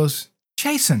me." And he goes,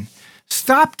 "Jason,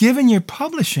 stop giving your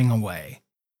publishing away."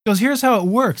 He goes, "Here's how it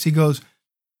works." He goes,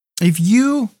 "If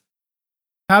you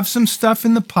have some stuff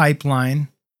in the pipeline,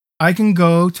 I can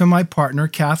go to my partner,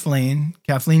 Kathleen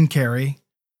Carey,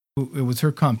 who it was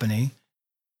her company,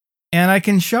 and I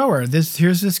can show her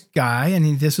here's this guy,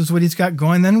 and this is what he's got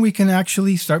going. Then we can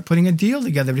actually start putting a deal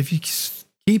together. But if you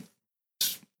keep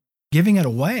giving it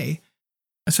away,"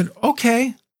 I said,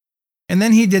 "Okay." And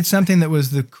then he did something that was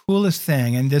the coolest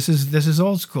thing, and this is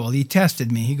old school. He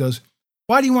tested me. He goes,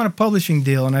 "Why do you want a publishing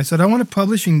deal?" And I said, "I want a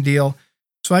publishing deal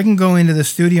so I can go into the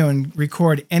studio and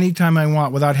record anytime I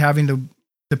want without having to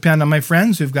depend on my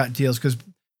friends who've got deals." Because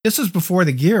this is before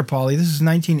the gear, Paulie. This is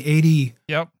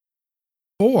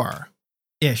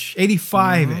 1984-ish,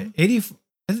 85, Mm-hmm. 80.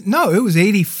 No, it was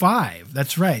 85.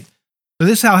 That's right. So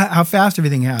this is how fast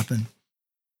everything happened.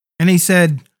 And I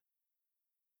said,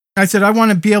 "I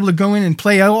want to be able to go in and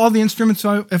play all the instruments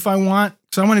if I want.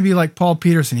 So I want to be like Paul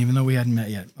Peterson, even though we hadn't met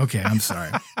yet." Okay, I'm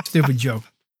sorry. Stupid joke.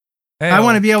 Hey, I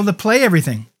want to be able to play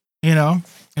everything, you know,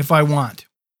 if I want.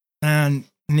 And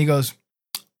he goes,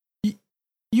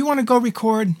 "You want to go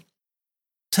record?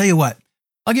 Tell you what,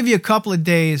 I'll give you a couple of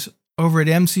days over at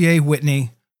MCA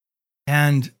Whitney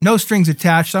and no strings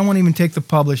attached. I won't even take the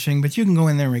publishing, but you can go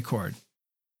in there and record."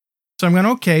 So I'm going,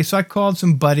 okay. So I called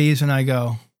some buddies and I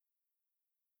go,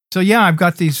 "So yeah, I've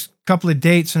got these couple of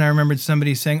dates." And I remembered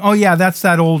somebody saying, "Oh yeah, that's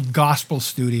that old gospel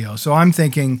studio." So I'm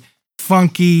thinking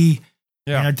funky,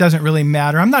 and it doesn't really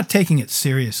matter. I'm not taking it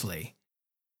seriously.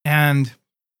 And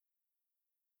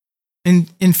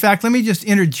in fact, let me just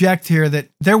interject here that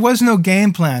there was no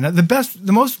game plan.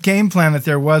 The most game plan that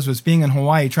there was being in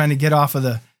Hawaii, trying to get off of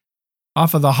the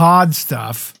HOD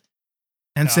stuff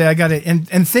and say, I got to,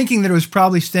 and thinking that it was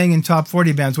probably staying in top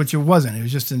 40 bands, which it wasn't. It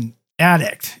was just an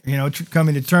addict, you know,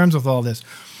 coming to terms with all this.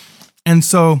 And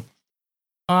so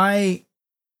I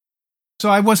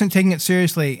wasn't taking it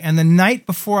seriously. And the night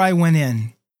before I went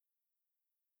in,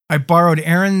 I borrowed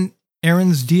Aaron's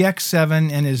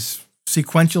DX7 and his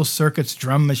sequential circuits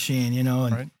drum machine, you know,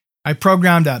 and right. I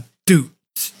programmed a doot,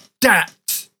 dat,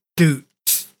 doot,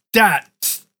 dat.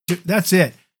 That's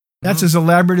it. That's as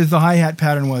elaborate as the hi-hat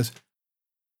pattern was.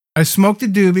 I smoked a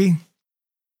doobie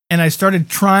and I started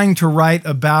trying to write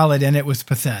a ballad, and it was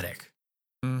pathetic.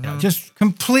 Mm-hmm. You know, just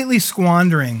completely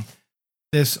squandering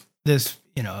this,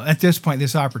 you know, at this point,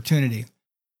 this opportunity.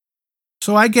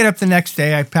 So I get up the next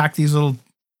day, I pack these little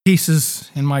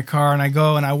pieces in my car, and I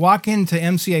go and I walk into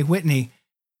MCA Whitney,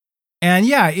 and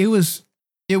yeah, it was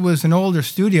it was an older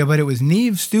studio, but it was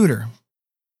Neve Studer.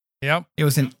 Yep. It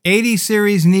was an 80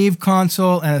 series Neve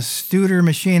console and a Studer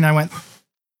machine. I went,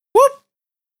 whoop.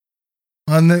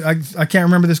 I can't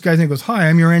remember this guy's name. He goes, hi,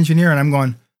 I'm your engineer. And I'm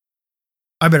going,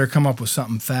 I better come up with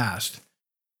something fast.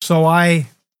 So I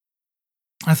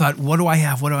thought, what do I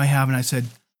have? What do I have? And I said,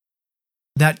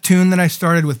 that tune that I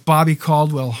started with Bobby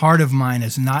Caldwell, Heart of Mine,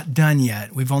 is not done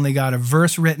yet. We've only got a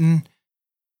verse written,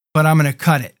 but I'm going to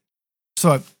cut it.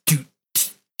 So I do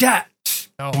that.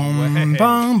 Boom,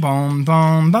 boom, boom,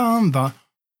 boom, boom, boom.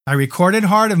 I recorded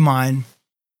Heart of Mine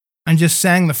and just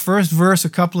sang the first verse a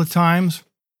couple of times.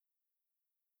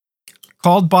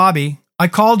 Called Bobby. I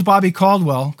called Bobby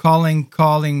Caldwell,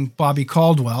 calling Bobby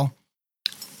Caldwell.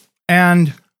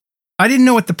 And I didn't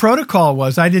know what the protocol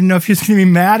was. I didn't know if he was going to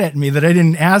be mad at me that I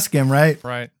didn't ask him, right?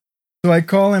 Right. So I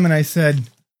call him and I said,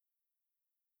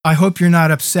 I hope you're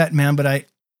not upset, man, but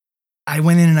I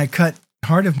went in and I cut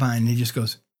Heart of Mine. And he just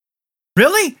goes,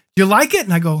 really? Do you like it?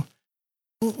 And I go,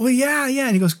 well, yeah.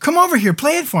 And he goes, come over here,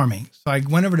 play it for me. So I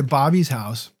went over to Bobby's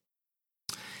house.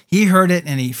 He heard it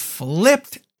and he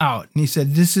flipped out. And he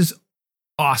said, this is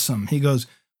awesome. He goes,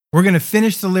 we're going to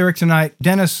finish the lyric tonight.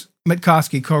 Dennis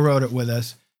Mitkoski co-wrote it with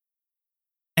us.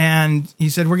 And he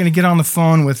said, we're going to get on the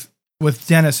phone with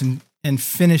Dennis and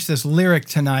finish this lyric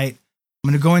tonight. I'm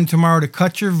going to go in tomorrow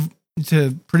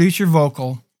to produce your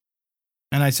vocal.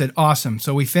 And I said, awesome.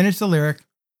 So we finished the lyric.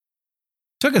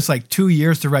 Took us like 2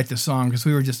 years to write the song because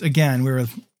we were just, again,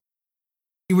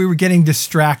 we were getting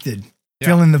distracted,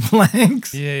 fill in the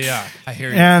blanks. Yeah. I hear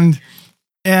you.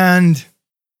 And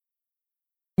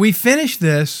we finished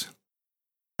this,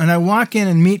 and I walk in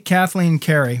and meet Kathleen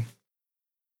Carey.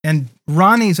 And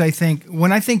Ronnie's, I think,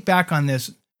 when I think back on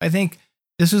this, I think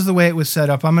this is the way it was set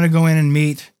up. I'm going to go in and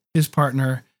meet his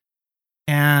partner,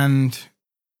 and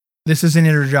this is an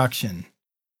introduction,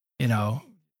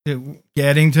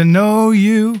 getting to know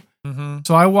you. Mm-hmm.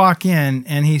 So I walk in,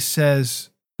 and he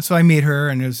says, so I meet her,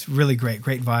 and it was really great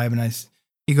vibe. And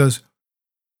he goes,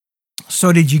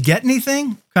 so did you get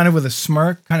anything? Kind of with a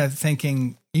smirk, kind of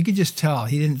thinking, you could just tell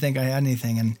he didn't think I had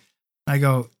anything. And I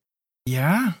go,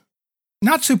 yeah.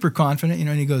 Not super confident,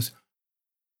 and he goes,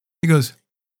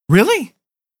 really?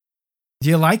 Do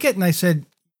you like it? And I said,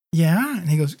 yeah. And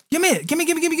he goes, give me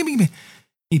it.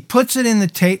 He puts it in the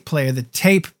tape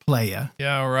player.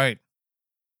 Yeah, right.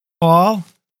 Paul,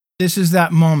 this is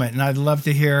that moment, and I'd love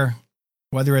to hear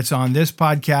whether it's on this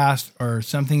podcast or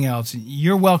something else.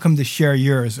 You're welcome to share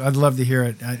yours. I'd love to hear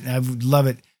it. I would love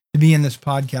it to be in this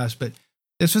podcast, but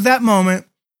this was that moment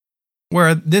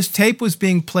where this tape was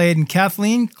being played and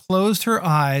Kathleen closed her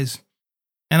eyes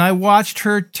and I watched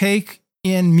her take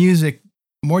in music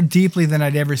more deeply than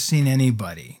I'd ever seen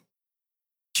anybody.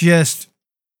 Just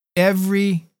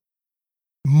every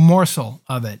morsel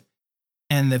of it.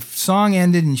 And the song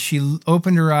ended and she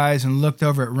opened her eyes and looked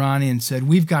over at Ronnie and said,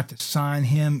 we've got to sign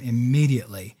him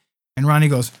immediately. And Ronnie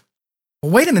goes,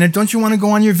 well, wait a minute. Don't you want to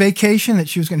go on your vacation? That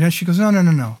she was going to, she goes,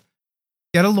 no.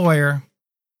 Get a lawyer.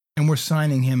 And we're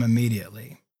signing him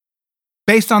immediately.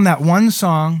 Based on that one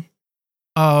song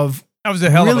of... That was a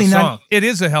hell of a song. It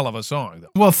is a hell of a song, though.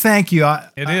 Well, thank you.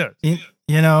 It is.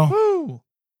 Woo.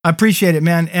 I appreciate it,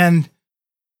 man.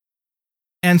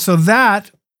 And so that,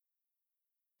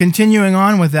 continuing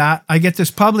on with that, I get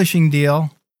this publishing deal.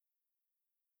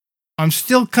 I'm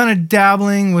still kind of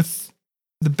dabbling with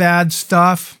the bad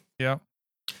stuff. Yeah.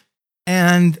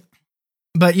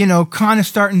 But, kind of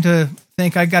starting to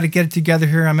think I got to get it together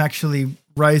here. I'm actually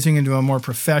rising into a more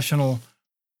professional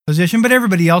position, but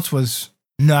everybody else was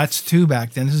nuts too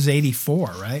back then. This is 84,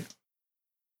 right?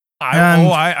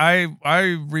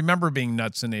 I remember being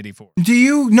nuts in 84. Do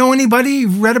you know anybody? You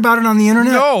read about it on the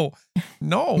internet?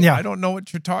 No. Yeah. I don't know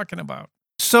what you're talking about.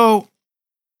 So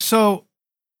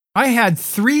I had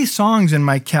 3 songs in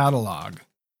my catalog,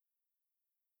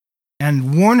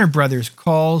 and Warner Brothers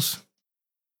calls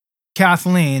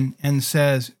Kathleen and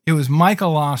says, it was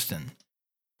Michael Austin,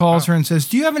 calls her and says,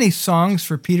 do you have any songs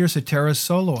for Peter Cetera's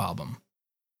solo album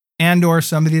and or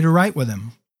somebody to write with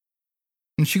him?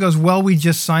 And she goes, well, we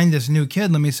just signed this new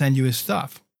kid. Let me send you his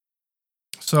stuff.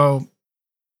 So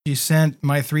she sent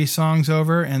my 3 songs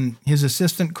over, and his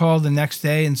assistant called the next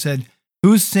day and said,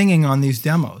 who's singing on these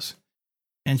demos?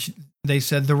 And they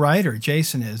said, the writer,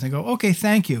 Jason is. And I go, okay,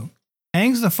 thank you.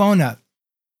 Hangs the phone up.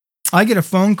 I get a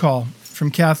phone call from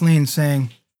Kathleen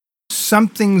saying,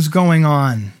 something's going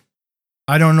on.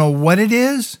 I don't know what it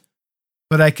is,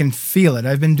 but I can feel it.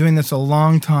 I've been doing this a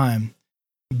long time.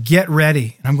 Get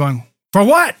ready. And I'm going, for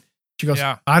what? She goes,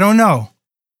 I don't know,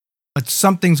 but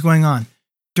something's going on.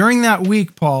 During that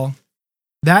week, Paul,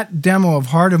 that demo of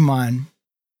Heart of Mine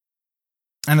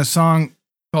and a song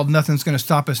called Nothing's Gonna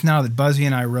Stop Us Now that Buzzy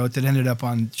and I wrote that ended up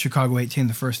on Chicago 18,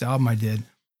 the first album I did.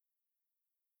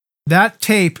 That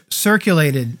tape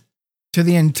circulated to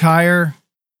the entire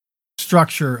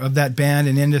structure of that band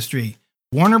and industry.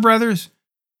 Warner Brothers,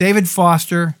 David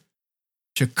Foster,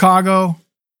 Chicago,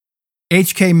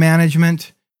 HK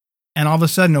Management, and all of a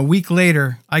sudden, a week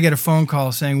later, I get a phone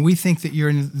call saying, "We think that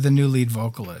you're the new lead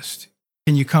vocalist.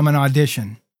 Can you come and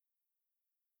audition?"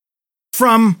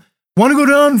 From, "Want to go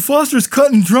down? Foster's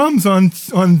cutting drums on,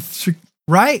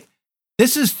 right?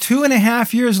 This is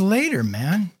 2.5 years later,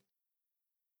 man.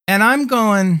 And I'm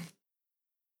going,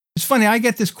 it's funny, I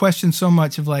get this question so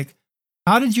much of like,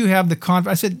 how did you have the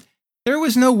confidence? I said, there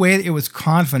was no way that it was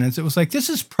confidence. It was like, this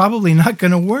is probably not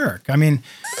going to work. I mean,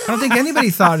 I don't think anybody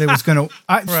thought it was going to,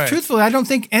 Right. Truthfully, I don't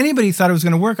think anybody thought it was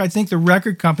going to work. I think the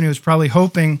record company was probably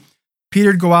hoping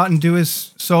Peter'd go out and do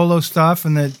his solo stuff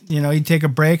and that, you know, he'd take a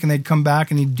break and they'd come back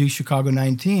and he'd do Chicago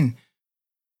 19.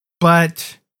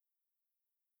 But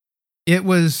it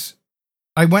was,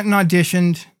 I went and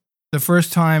auditioned the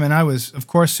first time and I was, of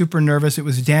course, super nervous. It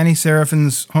was Danny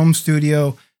Serafin's home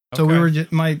studio. So we Okay. were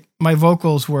just, my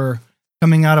vocals were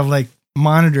coming out of like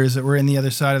monitors that were in the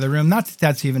other side of the room. Not that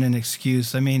that's even an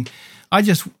excuse. I mean, I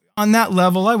just, on that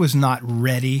level, I was not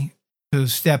ready to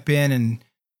step in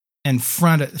and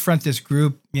front this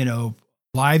group, you know,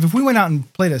 live. If we went out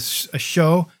and played a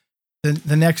show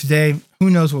the next day, who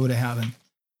knows what would have happened.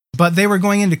 But they were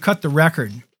going in to cut the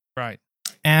record. Right.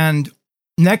 And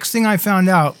next thing I found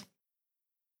out,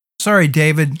 sorry,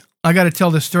 David, I got to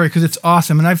tell this story because it's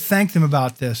awesome. And I've thanked him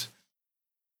about this.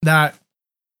 That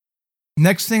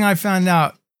next thing I found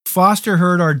out, Foster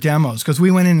heard our demos because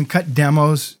we went in and cut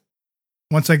demos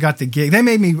once I got the gig. They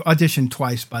made me audition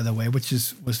twice, by the way, which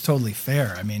was totally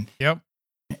fair. I mean, Yep.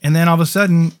 and then all of a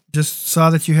sudden just saw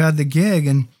that you had the gig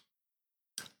and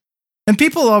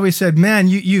people always said, "Man,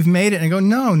 you've made it." And I go,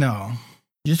 no,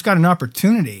 you just got an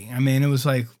opportunity. I mean, it was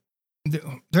like,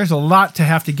 there's a lot to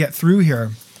have to get through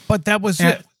here. But that was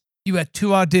And- it. You had 2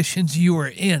 auditions, you were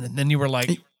in, and then you were like,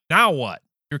 now what?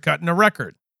 You're cutting a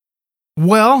record.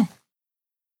 Well,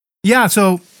 yeah.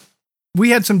 So we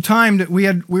had some time that we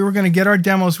were going to get our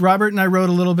demos. Robert and I wrote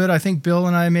a little bit. I think Bill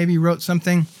and I maybe wrote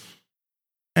something,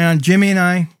 and Jimmy and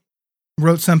I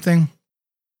wrote something.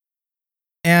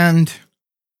 And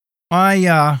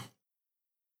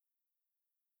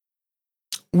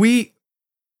we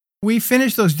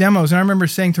finished those demos, and I remember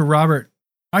saying to Robert,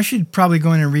 I should probably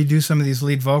go in and redo some of these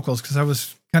lead vocals because I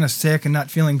was kind of sick and not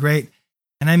feeling great.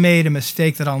 And I made a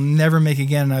mistake that I'll never make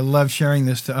again. And I love sharing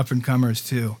this to up and comers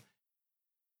too.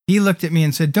 He looked at me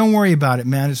and said, "Don't worry about it,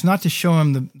 man. It's not to show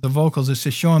him the vocals. It's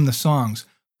to show him the songs."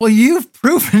 Well, you've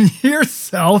proven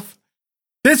yourself.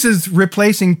 This is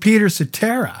replacing Peter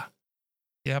Cetera.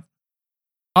 Yep.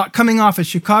 Coming off of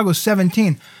Chicago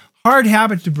 17. Hard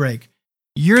habit to break.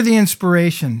 You're the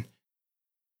inspiration.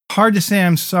 Hard to say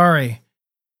I'm sorry.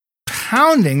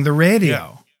 Pounding the radio.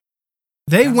 Yeah.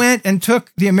 They went and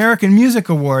took the American Music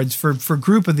Awards for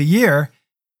Group of the Year.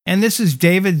 And this is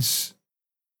David's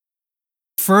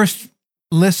first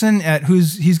listen at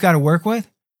who's he's got to work with.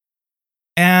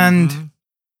 And Mhm.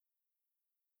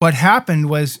 what happened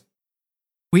was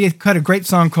we had cut a great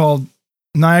song called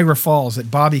Niagara Falls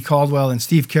that Bobby Caldwell and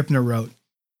Steve Kipner wrote.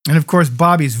 And of course,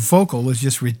 Bobby's vocal was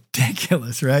just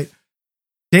ridiculous, right?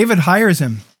 David hires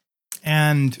him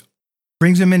and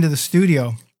brings him into the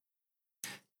studio,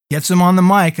 gets him on the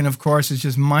mic, and of course, is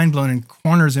just mind blown and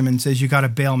corners him and says, "You got to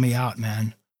bail me out,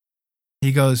 man."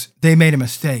 He goes, "They made a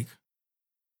mistake.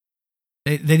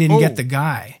 They didn't get the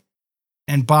guy."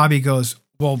 And Bobby goes,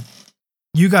 "Well,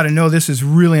 you got to know this is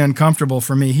really uncomfortable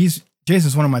for me.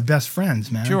 Jason's one of my best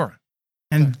friends, man." Sure.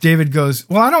 And David goes,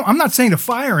 "Well, I'm not saying to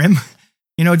fire him.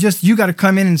 You know, just you got to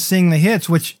come in and sing the hits,"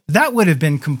 which that would have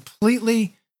been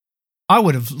completely, I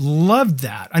would have loved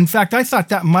that. In fact, I thought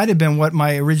that might have been what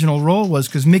my original role was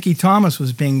because Mickey Thomas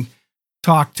was being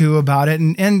talked to about it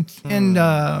and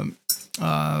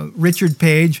Richard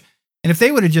Page. And if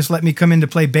they would have just let me come in to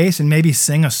play bass and maybe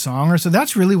sing a song or so,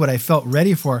 that's really what I felt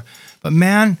ready for. But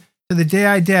man, to the day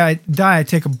I die, I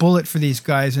take a bullet for these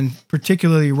guys, and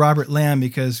particularly Robert Lamb,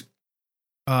 because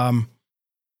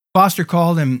Foster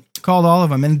called all of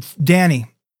them, and Danny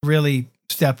really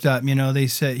stepped up. You know, he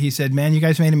said, "Man, you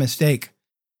guys made a mistake.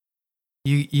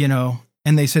 You know,"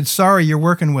 and they said, "Sorry, you're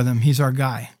working with him. He's our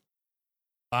guy."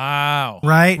 Wow.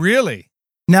 Right? Really?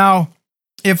 Now,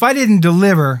 if I didn't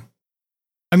deliver,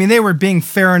 I mean, they were being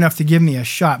fair enough to give me a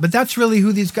shot, but that's really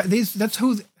who these guys,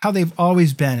 how they've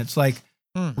always been. It's like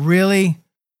really,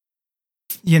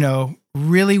 you know,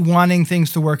 really wanting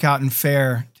things to work out and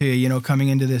fair to you, you know, coming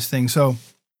into this thing. So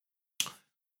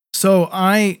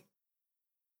I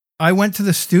I went to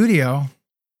the studio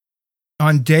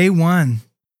on day one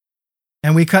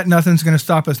and we cut Nothing's Gonna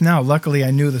Stop Us Now. Luckily, I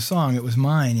knew the song. It was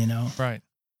mine, you know. Right.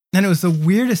 And it was the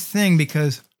weirdest thing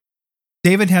because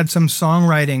David had some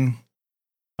songwriting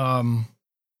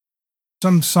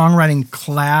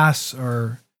class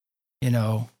or, you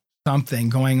know, something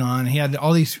going on. He had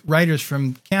all these writers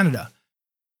from Canada.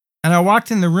 And I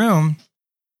walked in the room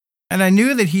and I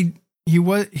knew that he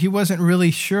wasn't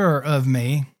really sure of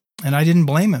me, and I didn't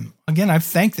blame him. Again, I've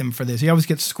thanked him for this. He always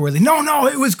gets squirrely. No,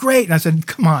 it was great. And I said,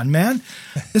 come on, man.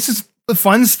 This is a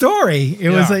fun story. It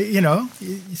was like, you know,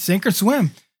 sink or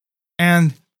swim.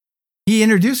 And he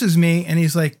introduces me and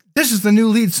he's like, this is the new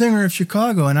lead singer of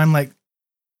Chicago. And I'm like,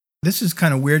 this is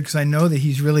kind of weird because I know that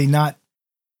he's really not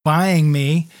buying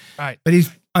me. Right. But he's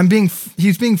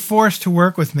being forced to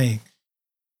work with me.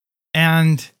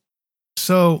 And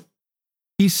so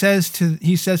he says to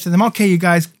them, okay, you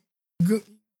guys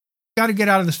got to get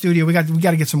out of the studio. We got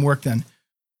to get some work done.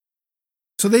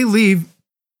 So they leave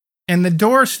and the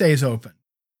door stays open.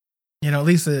 You know, at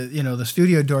least the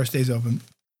studio door stays open.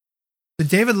 But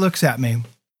David looks at me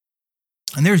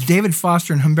and there's David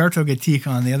Foster and Humberto Gatica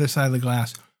on the other side of the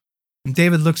glass. And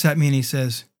David looks at me and he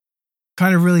says,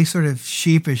 kind of really sort of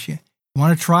sheepish, you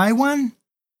want to try one?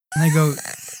 And I go,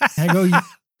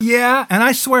 yeah. And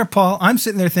I swear, Paul, I'm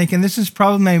sitting there thinking, this is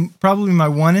probably my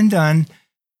one and done.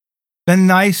 Been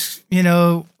nice, you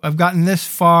know, I've gotten this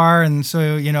far. And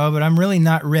so, you know, but I'm really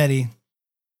not ready.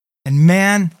 And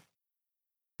man,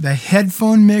 the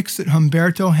headphone mix that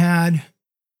Humberto had,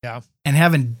 and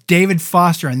having David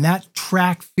Foster and that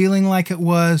track feeling like it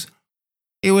was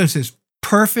as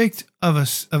perfect of a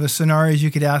scenario as you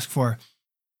could ask for.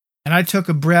 And I took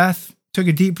a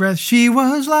deep breath. She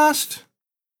was lost,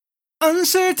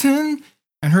 uncertain,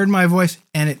 and heard my voice,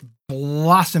 and it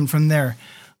blossomed from there.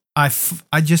 I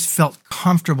just felt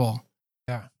comfortable.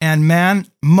 Yeah. And man,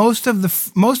 most of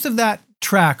that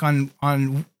track on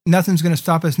Nothing's Gonna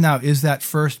Stop Us Now is that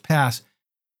first pass.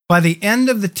 By the end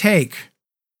of the take,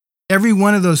 every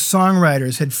one of those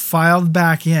songwriters had filed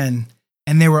back in,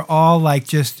 and they were all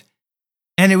like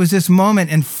and it was this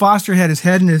moment, and Foster had his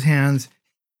head in his hands,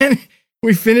 and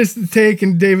we finished the take,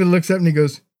 and David looks up and he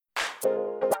goes,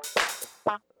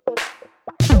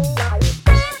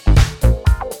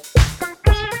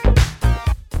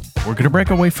 We're going to break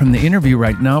away from the interview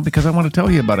right now because I want to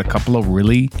tell you about a couple of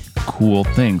really cool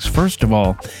things. First of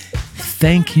all,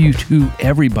 thank you to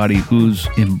everybody who's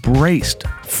embraced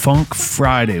Funk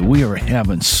Friday. We are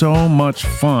having so much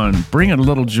fun bringing a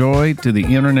little joy to the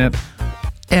internet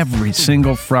every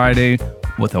single Friday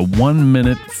with a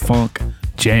 1-minute funk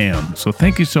jam. So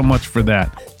thank you so much for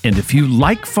that. And if you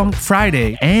like Funk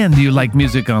Friday and you like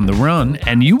Music on the Run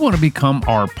and you want to become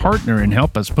our partner and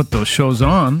help us put those shows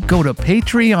on, go to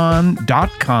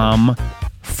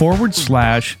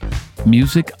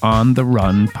patreon.com/Music on the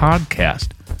Run podcast.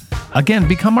 Again,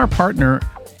 become our partner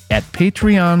at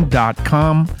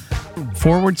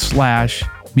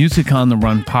patreon.com/Music on the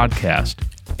Run podcast.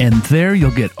 And there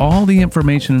you'll get all the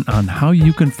information on how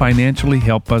you can financially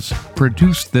help us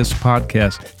produce this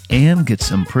podcast and get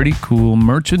some pretty cool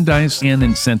merchandise and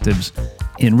incentives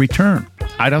in return.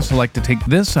 I'd also like to take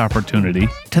this opportunity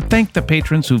to thank the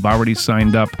patrons who've already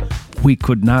signed up. We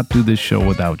could not do this show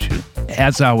without you.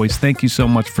 As always, thank you so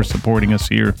much for supporting us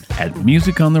here at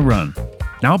Music on the Run.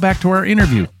 Now back to our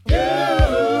interview.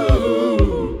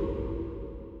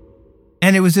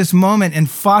 And it was this moment, and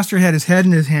Foster had his head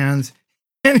in his hands,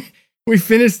 and we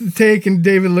finished the take, and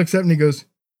David looks up and he goes,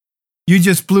 you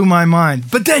just blew my mind.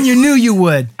 But then you knew you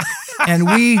would.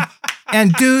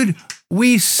 And dude,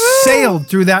 we sailed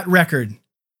through that record.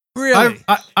 Really?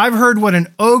 I've heard what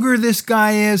an ogre this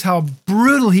guy is, how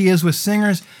brutal he is with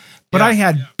singers. But I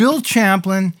had Bill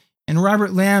Champlin and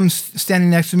Robert Lamb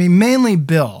standing next to me, mainly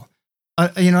Bill.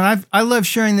 I love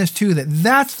sharing this too,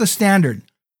 that's the standard.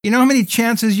 You know how many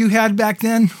chances you had back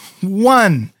then?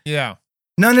 One. Yeah.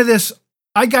 None of this,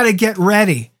 I got to get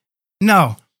ready.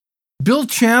 No. Bill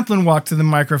Champlin walked to the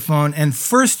microphone and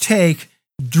first take,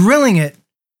 drilling it,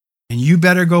 and you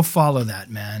better go follow that,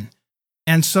 man.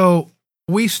 And so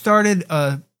we started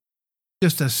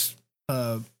just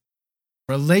a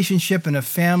relationship and a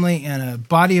family and a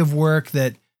body of work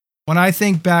that when I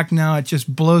think back now, it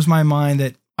just blows my mind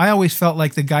that I always felt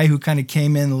like the guy who kind of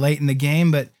came in late in the game,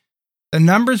 but the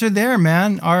numbers are there,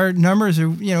 man. Our numbers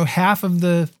are, half of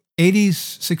the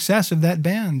 80s success of that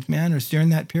band, man, was during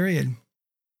that period.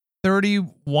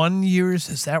 31 years,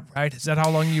 is that right? Is that how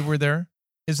long you were there?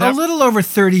 Is that a little over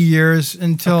 30 years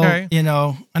until, okay. And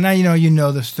I,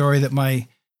 the story that I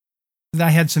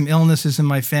had some illnesses in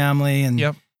my family and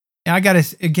yep. I got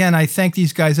to, again, I thank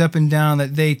these guys up and down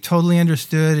that they totally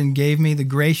understood and gave me the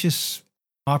gracious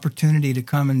opportunity to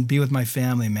come and be with my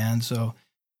family, man. So,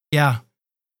 yeah.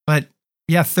 But,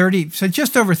 yeah, 30, so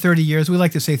just over 30 years. We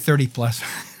like to say 30 plus.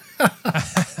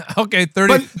 Okay,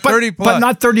 30 plus. But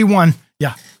not 31.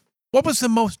 Yeah. What was the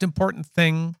most important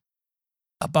thing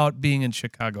about being in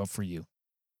Chicago for you?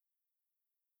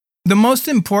 The most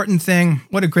important thing,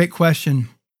 what a great question,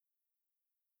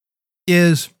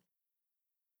 is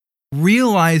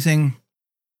realizing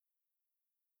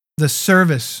the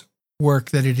service work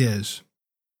that it is.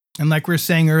 And like we were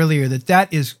saying earlier,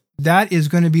 that is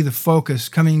going to be the focus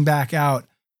coming back out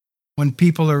when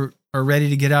people are ready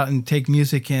to get out and take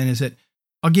music in. Is that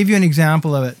I'll give you an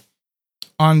example of it.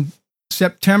 On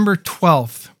September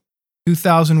 12th,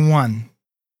 2001,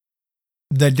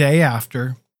 the day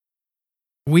after,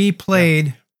 we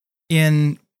played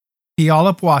in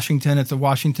Puyallup, Washington at the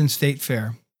Washington State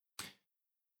Fair.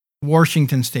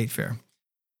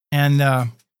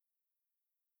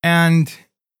 And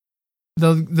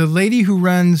the lady who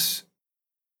runs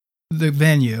the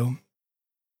venue,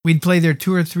 we'd play there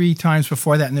 2 or 3 times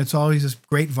before that, and it's always this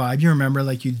great vibe. You remember,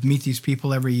 like, you'd meet these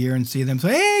people every year and see them. So,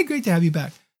 hey, great to have you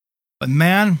back. But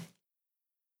man,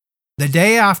 the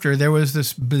day after, there was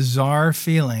this bizarre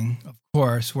feeling, of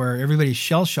course, where everybody's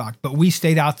shell-shocked, but we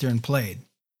stayed out there and played.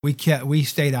 We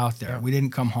stayed out there. We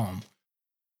didn't come home.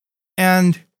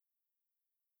 And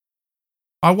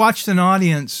I watched an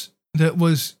audience that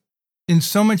was in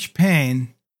so much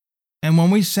pain. And when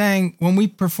we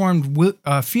performed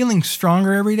Feeling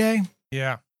Stronger Every Day,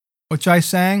 which I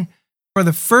sang, for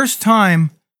the first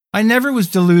time, I never was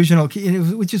delusional,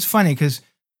 which is funny because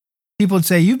people would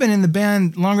say, you've been in the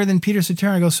band longer than Peter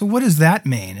Cetera. I go, so what does that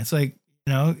mean? It's like,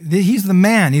 he's the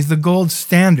man. He's the gold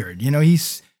standard. We're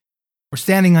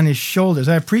standing on his shoulders.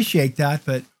 I appreciate that,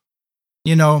 but,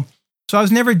 so I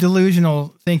was never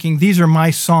delusional thinking these are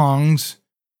my songs,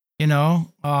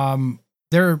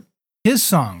 they're his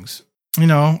songs.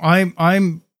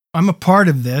 I'm a part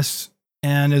of this.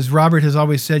 And as Robert has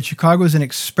always said, Chicago is an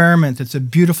experiment. It's a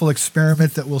beautiful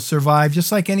experiment that will survive,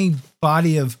 just like any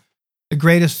body of the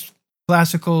greatest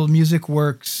classical music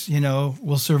works,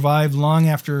 will survive long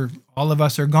after all of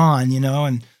us are gone,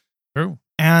 and true.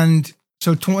 And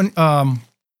so Feeling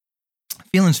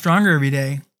Stronger Every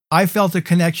Day, I felt a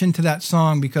connection to that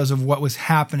song because of what was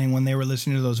happening when they were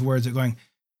listening to those words. They're going,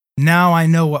 now I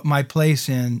know what my place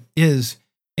is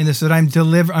in this, that I'm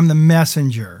the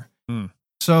messenger.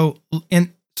 So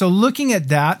looking at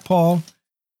that, Paul,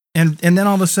 and then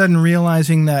all of a sudden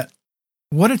realizing that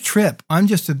what a trip. I'm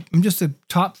just a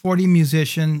top 40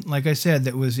 musician. Like I said,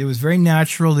 it was very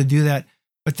natural to do that.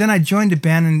 But then I joined a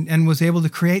band and was able to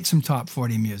create some top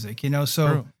 40 music, so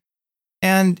true.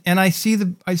 And I see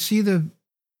the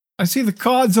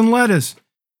cards and letters,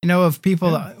 of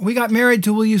people. We got married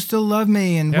to Will You Still Love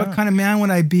Me? And What Kind of Man Would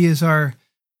I Be is our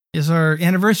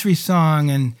anniversary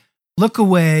song, and Look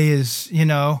Away is,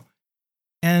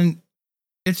 and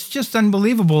it's just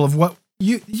unbelievable of what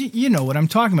you know what I'm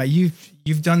talking about.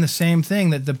 You've done the same thing,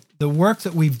 that the work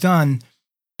that we've done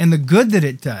and the good that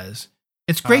it does.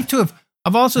 It's great to have.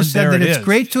 I've also said that it's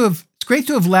great to have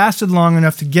lasted long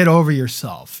enough to get over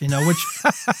yourself, which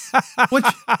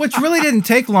really didn't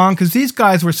take long, because these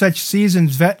guys were such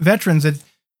seasoned veterans that,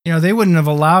 they wouldn't have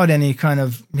allowed any kind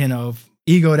of,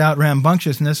 egoed out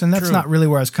rambunctiousness. And that's True. Not really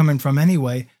where I was coming from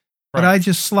anyway. But Right. I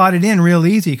just slotted in real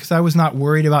easy because I was not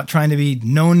worried about trying to be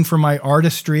known for my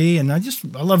artistry. And I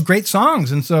love great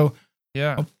songs. And so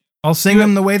I'll sing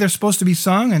them the way they're supposed to be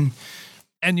sung.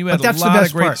 And you had a that's the lot of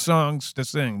best great part. songs to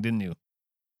sing, didn't you?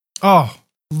 Oh,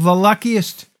 the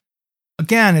luckiest.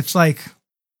 Again, it's like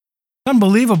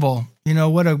unbelievable.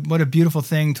 What a beautiful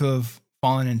thing to have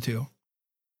fallen into.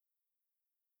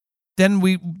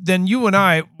 Then you and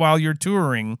I, while you're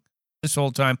touring this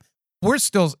whole time, we're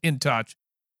still in touch.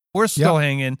 We're still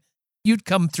hanging. You'd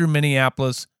come through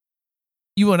Minneapolis.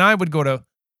 You and I would go to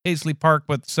Paisley Park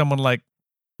with someone like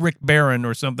Rick Barron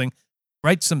or something,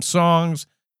 write some songs.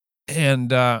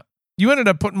 And you ended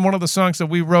up putting one of the songs that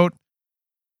we wrote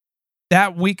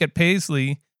that week at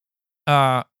Paisley,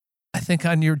 I think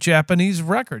on your Japanese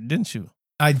record, didn't you?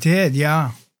 I did,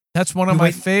 yeah. That's one of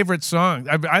my favorite songs.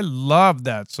 I love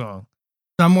that song.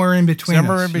 Somewhere in between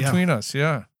Somewhere us. in between us,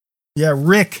 yeah. Yeah,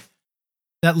 Rick,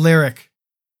 that lyric.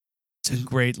 It's a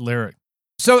great lyric.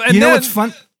 So, and you know then, what's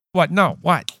fun? What? No,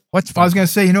 what? What's fun? I was going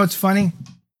to say, what's funny?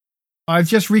 I've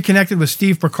just reconnected with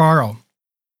Steve Porcaro.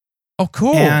 Oh,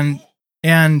 cool.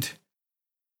 And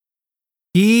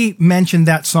he mentioned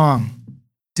that song.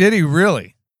 Did he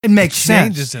really? It makes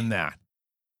Changes sense. in that.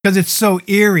 Because it's so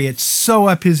eerie. It's so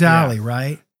up his alley,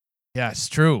 right? Yeah, it's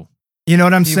true. You know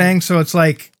what I'm He saying? So it's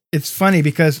like, it's funny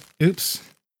because, oops,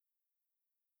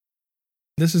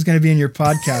 this is going to be in your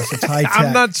podcast. It's high tech.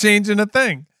 I'm not changing a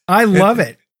thing. I love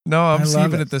it. No, I'm I love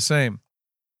keeping it. it the same.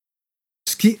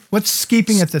 What's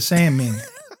skeeping it the same mean?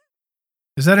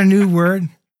 Is that a new word?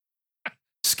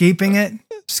 Skeeping it?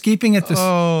 Skeeping it the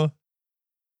Oh,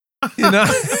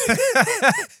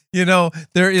 you know,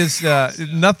 there is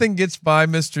nothing gets by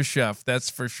Mr. Chef. That's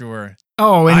for sure.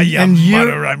 Oh, and you,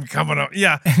 mutter, I'm coming up.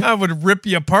 Yeah, I would rip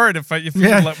you apart if you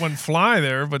let one fly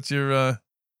there. But you're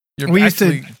we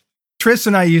actually, used to. Tris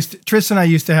and I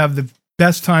used to have the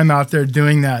best time out there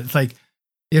doing that. It's like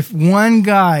if one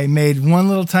guy made one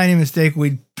little tiny mistake,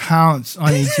 we'd pounce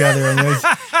on each other,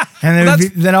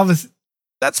 then all this.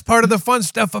 That's part of the fun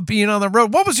stuff of being on the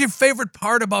road. What was your favorite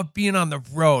part about being on the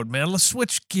road, man? Let's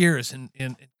switch gears and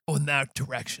go in that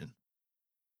direction.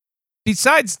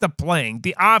 Besides the playing,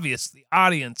 the obvious, the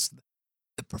audience,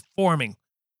 the performing.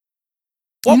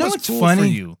 What was what's cool funny? for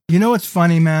you? You know what's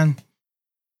funny, man?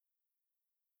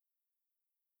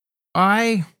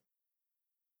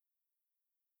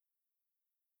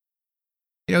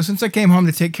 Since I came home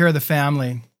to take care of the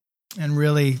family and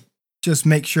really just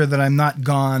make sure that I'm not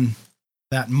gone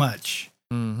that much.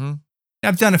 Mm-hmm.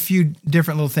 I've done a few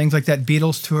different little things like that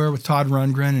Beatles tour with Todd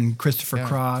Rundgren and Christopher Yeah.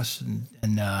 Cross and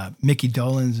Mickey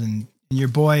Dolenz and your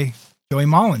boy Joey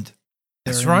Molland.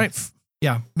 That's They're in- right.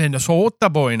 Yeah. Minnesota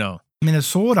boy now.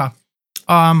 Minnesota.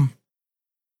 Kind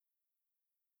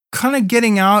of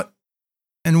getting out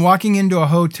and walking into a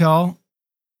hotel.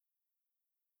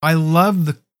 I love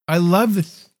the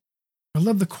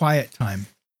quiet time.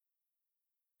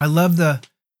 I love the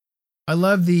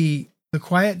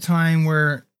quiet time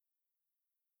where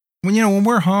when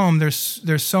we're home,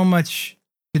 there's so much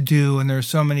to do and there's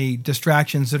so many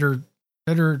distractions that are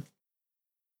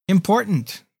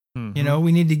important. Mm-hmm.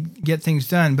 We need to get things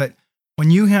done. But when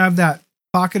you have that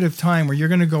pocket of time where you're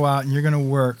going to go out and you're going to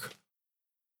work,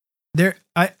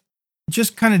 I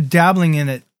just kind of dabbling in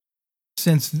it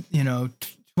since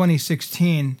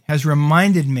 2016 has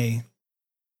reminded me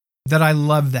that I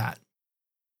love that.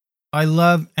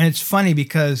 And it's funny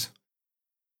because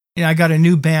I got a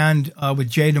new band with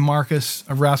Jay DeMarcus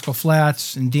of Rascal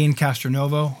Flatts and Dean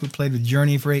Castronovo, who played with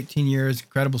Journey for 18 years,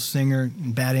 incredible singer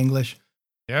in bad English.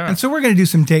 Yeah. And so we're going to do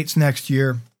some dates next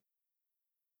year.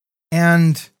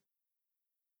 And,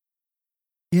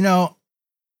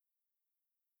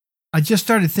 I just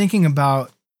started thinking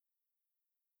about,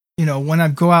 when I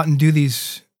go out and do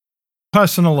these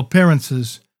personal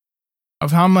appearances,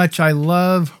 of how much I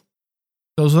love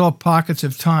those little pockets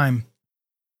of time.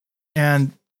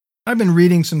 And I've been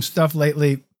reading some stuff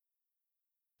lately,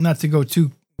 not to go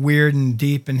too weird and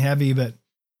deep and heavy, but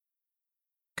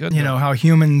Good. how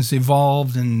humans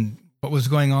evolved and what was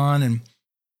going on. And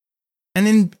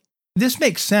then this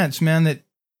makes sense, man, that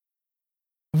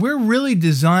we're really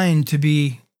designed to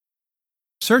be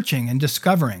searching and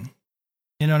discovering.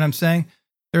 You know what I'm saying?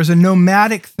 There's a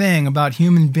nomadic thing about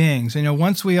human beings.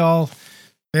 Once they all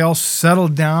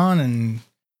settled down and,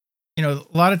 a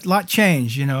lot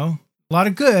changed, a lot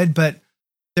of good, but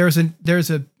there's an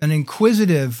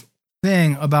inquisitive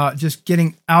thing about just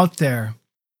getting out there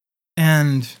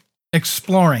and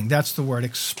exploring. That's the word,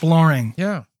 exploring.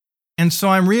 Yeah. And so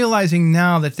I'm realizing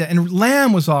now and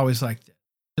Lamb was always like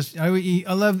this.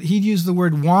 He'd use the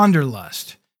word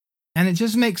wanderlust. And it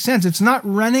just makes sense. It's not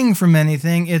running from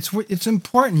anything. It's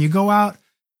important. You go out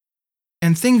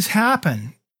and things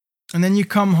happen. And then you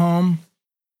come home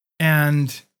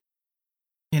and,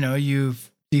 you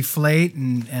deflate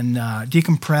and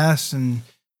decompress.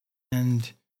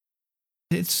 And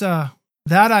it's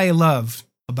that I love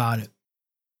about it.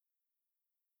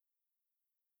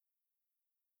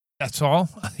 That's all?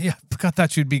 Yeah. I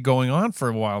thought you'd be going on for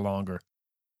a while longer.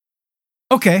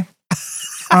 Okay.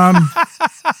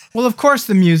 Well, of course,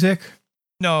 the music.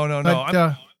 No.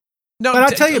 But I'll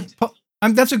tell you,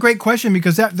 that's a great question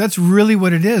because that's really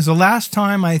what it is. The last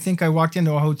time I think I walked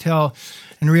into a hotel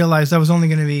and realized I was only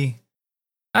going to be.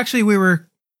 Actually,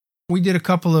 we did a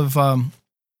couple of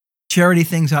charity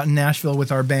things out in Nashville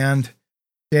with our band,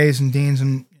 Days and Deans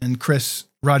and Chris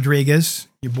Rodriguez,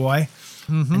 your boy,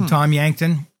 and Tom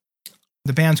Yankton.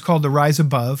 The band's called The Rise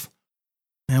Above,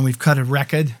 and we've cut a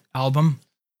record album.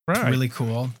 Right. It's really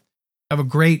cool. I have a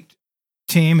great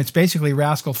team. It's basically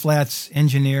Rascal Flatts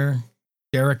engineer,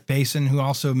 Derek Basin, who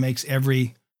also makes has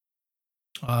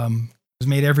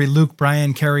made every Luke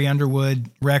Bryan, Carrie Underwood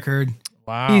record.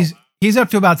 Wow. He's up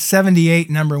to about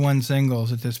 78 number one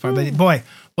singles at this point. But boy,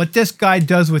 what this guy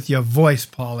does with your voice,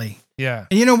 Paulie. Yeah.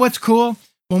 And you know what's cool?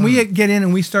 When we get in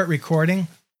and we start recording,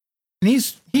 and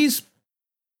he's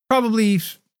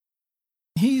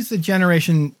the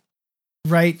generation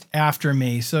right after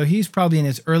me. So he's probably in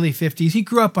his early 50s. He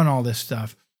grew up on all this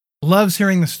stuff. Loves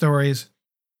hearing the stories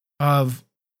of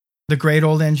the great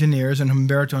old engineers and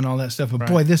Humberto and all that stuff. But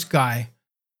boy, this guy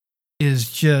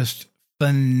is just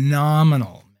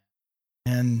phenomenal.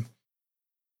 And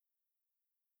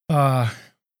so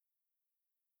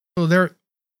there,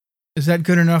 is that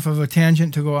good enough of a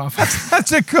tangent to go off?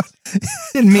 That's a good.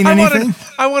 Didn't mean anything.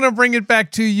 I want to bring it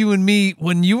back to you and me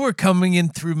when you were coming in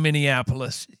through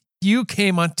Minneapolis. You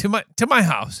came on to my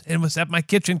house and was at my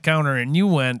kitchen counter, and you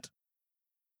went,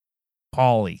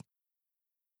 Paulie,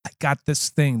 I got this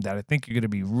thing that I think you're going to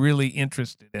be really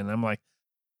interested in. I'm like,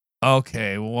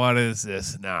 okay, what is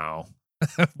this now?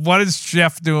 What is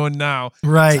Chef doing now?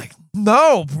 Right. It's like,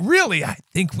 no, really, I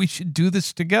think we should do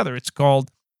this together. It's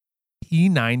called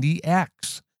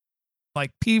P90X.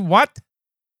 Like, P what?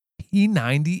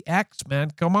 P90X,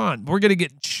 man. Come on. We're going to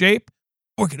get in shape.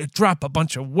 We're going to drop a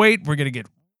bunch of weight. We're going to get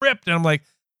ripped. And I'm like,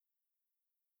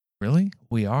 really?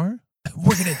 We are?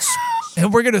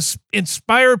 We're going to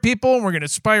inspire people, and we're going to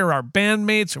inspire our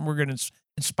bandmates, and we're going to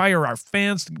inspire our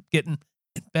fans to get in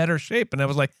better shape. And I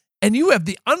was like, and you have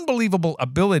the unbelievable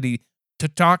ability to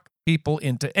talk people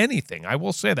into anything. I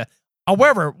will say that.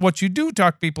 However, what you do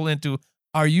talk people into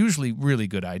are usually really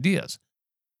good ideas.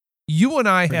 You and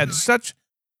I had such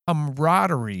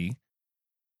camaraderie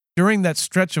during that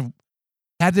stretch of,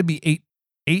 had to be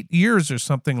eight years or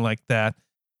something like that,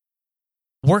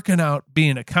 working out,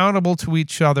 being accountable to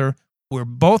each other. We're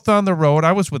both on the road.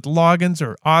 I was with Loggins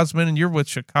or Osmond, and you're with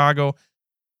Chicago.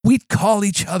 We'd call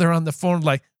each other on the phone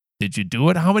like, did you do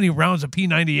it? How many rounds of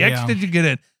P90X did you get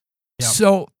in? Yep.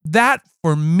 So that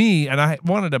for me, and I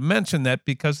wanted to mention that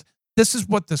because this is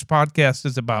what this podcast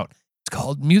is about. It's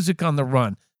called Music on the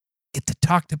Run. Get to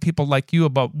talk to people like you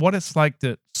about what it's like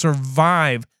to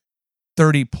survive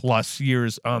 30 plus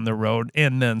years on the road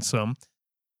and then some.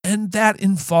 And that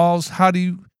involves, how do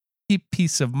you keep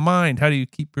peace of mind? How do you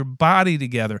keep your body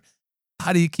together?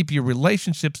 How do you keep your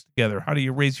relationships together? How do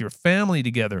you raise your family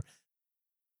together?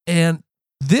 And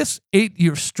this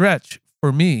 8-year stretch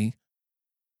for me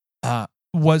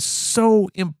was so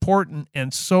important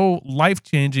and so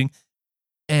life-changing.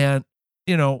 And,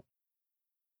 you know,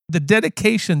 the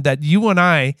dedication that you and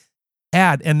I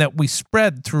had and that we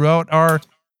spread throughout our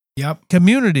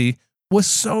community was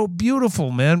so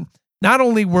beautiful, man. Not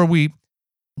only were we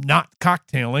not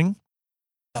cocktailing,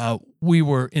 we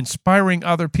were inspiring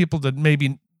other people to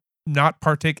maybe not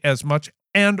partake as much,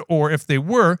 and or if they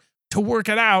were, to work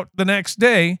it out the next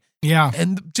day. Yeah.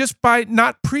 And just by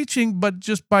not preaching, but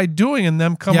just by doing, and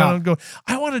them come on and go,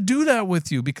 I want to do that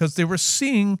with you, because they were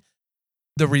seeing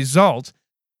the result.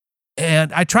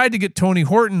 And I tried to get Tony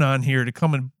Horton on here to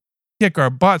come and kick our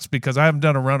butts, because I haven't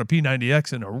done a round of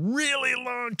P90X in a really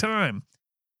long time.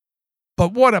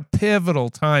 But what a pivotal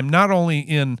time, not only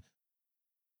in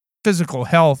physical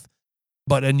health,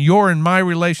 but in your and my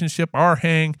relationship, our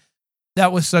hang.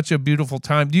 That was such a beautiful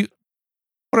time.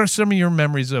 What are some of your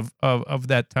memories of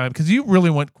that time? Because you really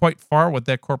went quite far with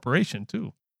that corporation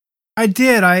too. I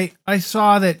did. I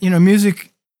saw that,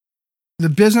 music, the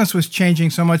business was changing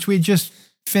so much. We just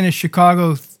finished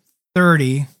Chicago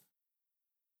 30,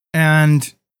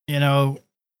 and it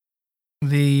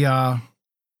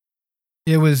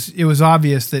was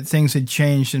obvious that things had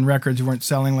changed and records weren't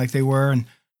selling like they were. And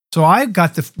so I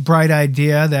got the bright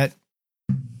idea that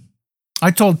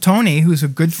I told Tony, who's a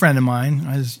good friend of mine,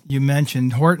 as you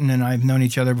mentioned. Horton and I have known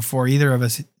each other before either of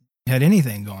us had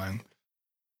anything going.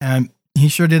 And he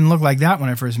sure didn't look like that when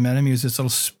I first met him. He was this little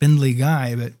spindly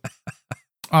guy. But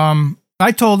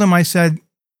I told him, I said,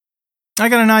 I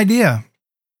got an idea.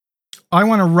 I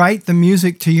want to write the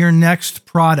music to your next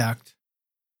product,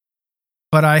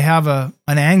 but I have an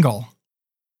angle.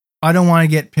 I don't want to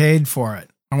get paid for it.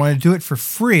 I want to do it for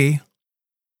free,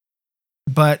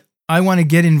 but I want to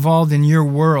get involved in your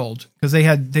world, because they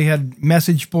had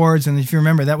message boards, and if you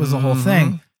remember, that was the whole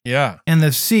thing. Yeah. And the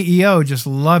CEO just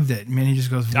loved it. I mean, he just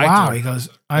goes, "Wow!" He goes,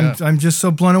 "I'm just so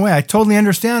blown away. I totally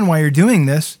understand why you're doing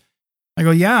this." I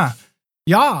go, "Yeah,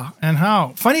 and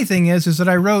how?" Funny thing is that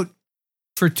I wrote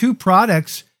for 2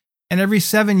 products, and every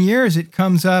 7 years it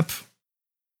comes up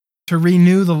to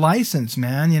renew the license,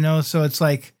 man. So it's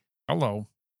like, hello,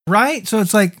 right? So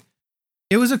it's like,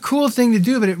 it was a cool thing to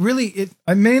do, but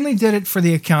I mainly did it for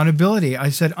the accountability. I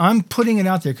said, I'm putting it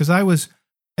out there because I was,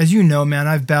 as you know, man,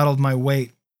 I've battled my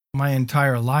weight my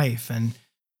entire life, and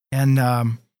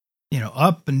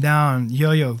up and down,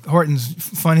 yo-yo. Horton's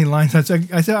funny lines. I said,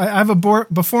 I have a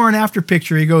before and after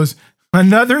picture. He goes,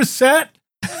 another set?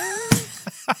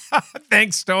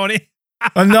 Thanks, Tony.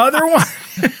 Another one?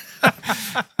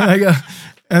 I go,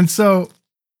 and so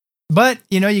But,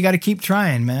 you know, you got to keep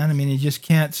trying, man. I mean, you just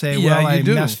can't say, Yeah, well, I you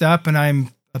do. messed up and I'm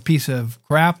a piece of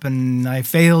crap and I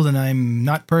failed and I'm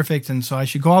not perfect. And so I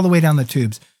should go all the way down the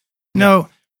tubes. No.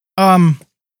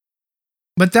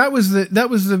 But that was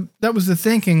the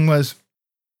thinking was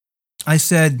I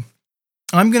said,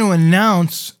 I'm going to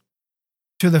announce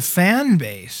to the fan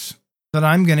base that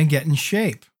I'm going to get in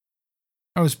shape.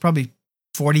 I was probably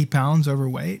 40 pounds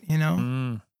overweight, you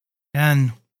know,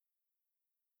 and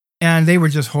they were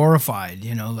just horrified,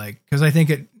 you know, like, cause I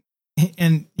think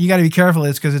and you got to be careful.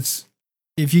 It's cause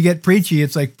if you get preachy,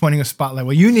 it's like pointing a spotlight.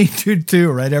 Well, you need to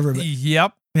too, right? Everybody.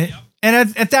 Yep.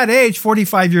 And at that age,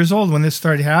 45 years old, when this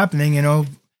started happening, you know,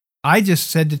 I just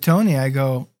said to Tony, I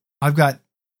go, I've got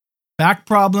back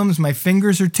problems. My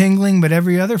fingers are tingling, but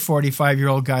every other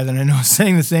 45-year-old guy that I know is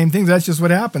saying the same things. That's just what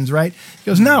happens, right? He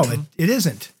goes, no, it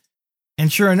isn't.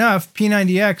 And sure enough,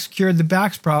 P90X cured the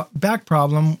back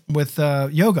problem with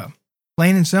yoga,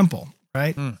 plain and simple,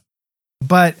 right?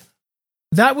 But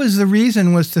that was the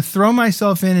reason, was to throw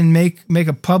myself in and make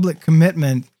a public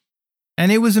commitment. And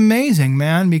it was amazing,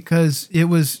 man, because it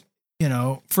was, you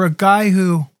know, for a guy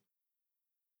who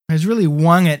has really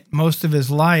wung it most of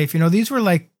his life, you know, these were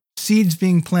like seeds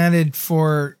being planted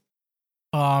for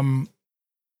not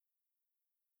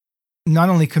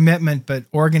only commitment, but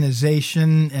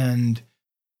organization, and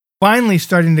finally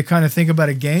starting to kind of think about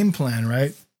a game plan,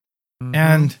 right?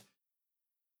 And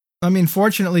I mean,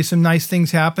 fortunately, some nice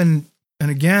things happened.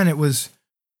 And again, it was,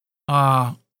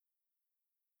 you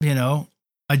know,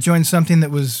 I joined something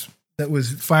that was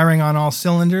firing on all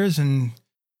cylinders and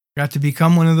got to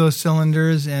become one of those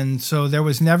cylinders. And so there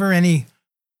was never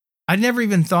I'd never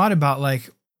even thought about like,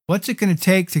 what's it going to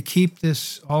take to keep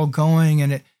this all going?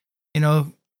 And it, you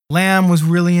know, Lamb was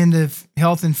really into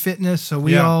health and fitness. So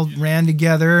we all ran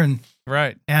together and,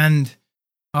 right. And,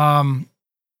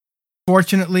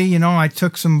 fortunately, you know, I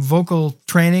took some vocal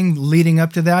training leading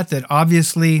up to that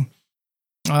obviously,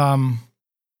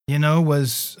 you know,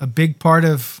 was a big part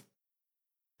of,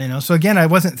 you know, so again, I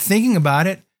wasn't thinking about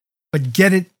it, but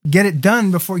get it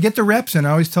done before, get the reps in.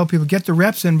 I always tell people, get the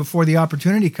reps in before the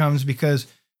opportunity comes, because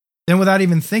then without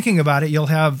even thinking about it, you'll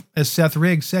have, as Seth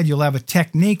Riggs said, you'll have a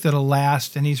technique that'll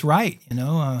last. And he's right, you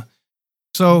know?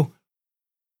 So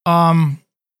the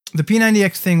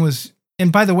P90X thing was,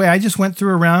 and by the way, I just went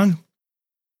through a round.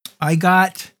 I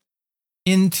got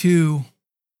into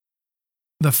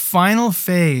the final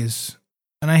phase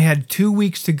and I had 2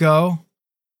 weeks to go,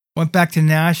 went back to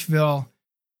Nashville,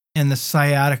 and the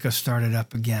sciatica started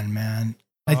up again, man.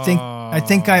 I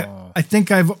think I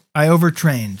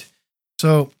overtrained.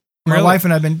 So my wife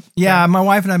and I've been, my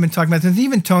wife and I've been talking about this. And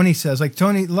even Tony says, like,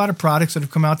 Tony, a lot of products that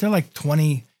have come out, they're like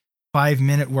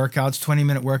 25-minute workouts,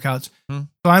 20-minute workouts. So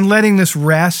I'm letting this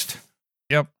rest.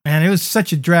 Yep. And it was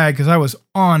such a drag because I was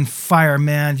on fire,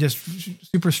 man, just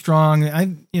super strong.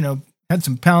 I, you know, had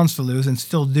some pounds to lose and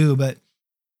still do, but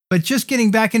just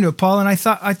getting back into it, Paul. And I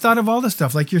thought of all the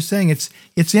stuff, like you're saying, it's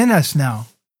in us now,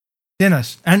 in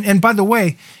us. And by the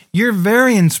way, you're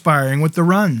very inspiring with the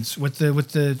runs, with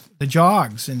the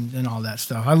jogs and all that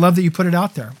stuff. I love that you put it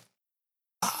out there.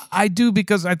 I do,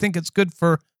 because I think it's good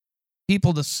for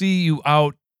people to see you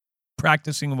out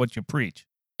practicing what you preach.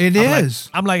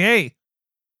 I'm like, hey,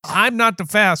 I'm not the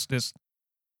fastest.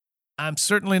 I'm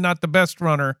certainly not the best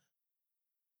runner,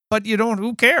 but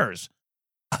who cares?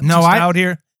 I'm out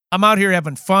here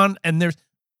having fun. And there's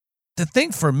the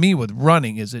thing for me with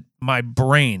running is my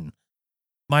brain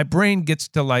gets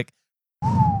to like,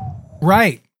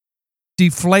 right,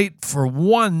 deflate for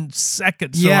 1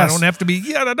 second. So I don't have to be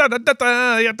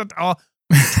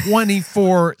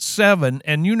 24/7.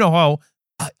 And you know how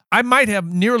I might have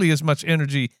nearly as much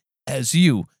energy as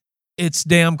you. It's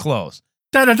damn close.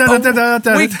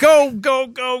 We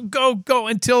go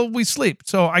until we sleep.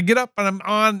 So I get up and I'm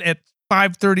on at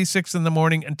 5:36 in the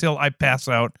morning until I pass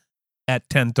out at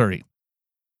 10:30.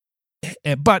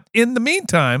 But in the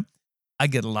meantime, I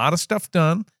get a lot of stuff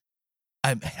done.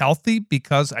 I'm healthy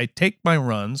because I take my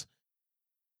runs.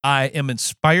 I am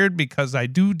inspired because I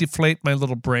do deflate my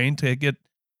little brain to get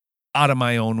out of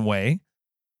my own way.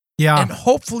 Yeah. And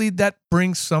hopefully that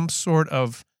brings some sort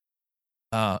of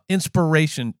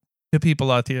inspiration to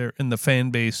people out here in the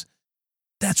fan base.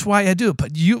 That's why I do it.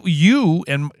 But you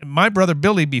and my brother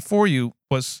Billy before you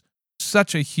was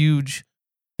such a huge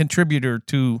contributor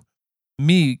to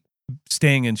me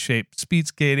staying in shape, speed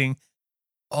skating,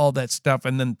 all that stuff.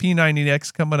 And then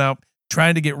P90X coming out,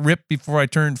 trying to get ripped before I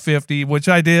turned 50, which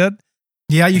I did.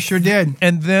 Yeah, you sure did.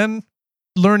 And then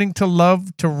learning to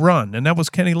love to run. And that was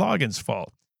Kenny Loggins'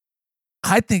 fault.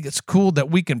 I think it's cool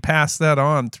that we can pass that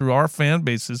on through our fan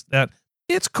bases, that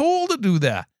it's cool to do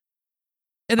that.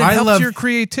 And it helps your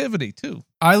creativity too.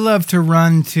 I love to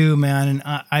run too, man.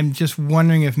 And I'm just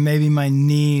wondering if maybe my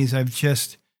knees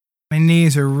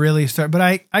are really but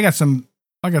I got some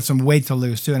weight to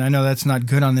lose too. And I know that's not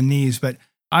good on the knees, but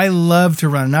I love to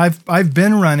run. And I've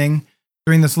been running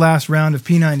during this last round of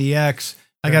P90X.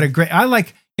 I got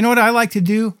you know what I like to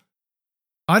do?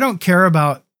 I don't care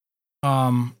about,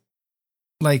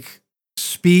 like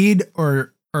speed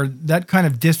or that kind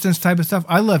of distance type of stuff.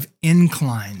 I love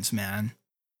inclines, man.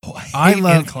 Oh, I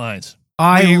love inclines.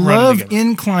 I love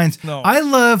inclines. No. I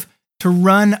love to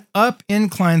run up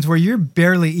inclines where you're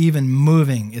barely even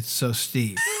moving. It's so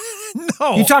steep.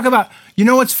 No. You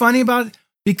know what's funny about it?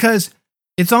 Because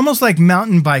it's almost like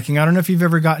mountain biking. I don't know if you've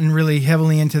ever gotten really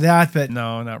heavily into that, but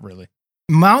no, not really.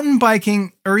 Mountain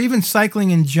biking or even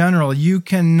cycling in general, you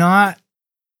cannot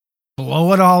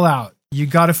blow it all out. You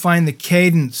got to find the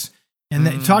cadence.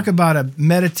 And talk about a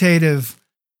meditative,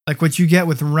 like what you get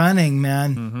with running,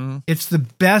 man. Mm-hmm. It's the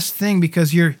best thing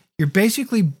because you're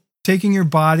basically taking your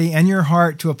body and your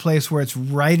heart to a place where it's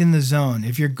right in the zone.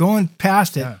 If you're going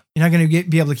past it, you're not going to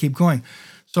be able to keep going.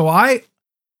 So I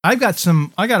got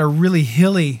a really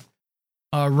hilly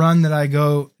run that I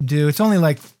go do. It's only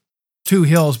like 2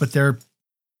 hills, but they're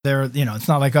it's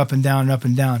not like up and down and up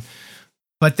and down.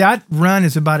 But that run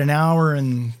is about an hour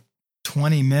and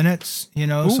 20 minutes,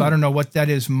 so I don't know what that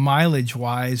is mileage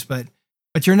wise, but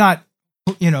you're not,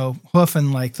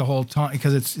 hoofing like the whole time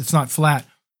because it's not flat.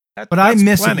 But I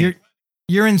miss it. I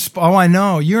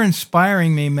know you're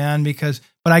inspiring me, man, it's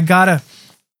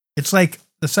like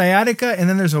the sciatica and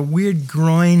then there's a weird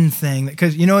groin thing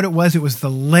because you know what it was? It was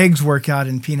the legs workout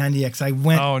in P90X.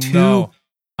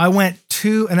 I went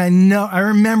to, and I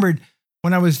remembered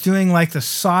when I was doing like the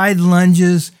side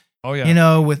lunges,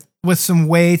 with some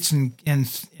weights and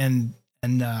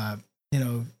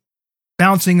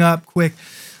bouncing up quick.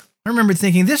 I remember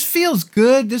thinking, this feels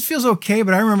good. This feels okay.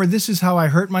 But I remember this is how I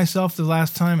hurt myself the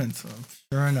last time. And so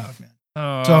sure enough, man.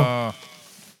 So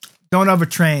don't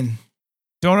overtrain.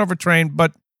 Don't overtrain,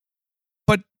 but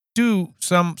do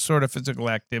some sort of physical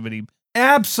activity.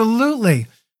 Absolutely.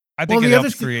 I think it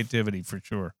helps creativity for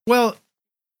sure. Well,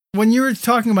 when you were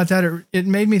talking about that, it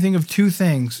made me think of 2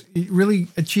 things, really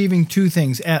achieving 2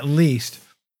 things at least.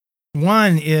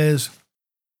 One is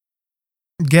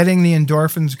getting the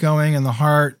endorphins going and the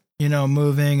heart,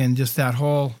 moving and just that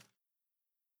whole,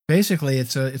 basically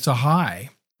it's a high,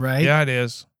 right? Yeah, it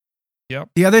is. Yep.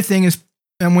 The other thing is,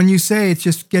 and when you say it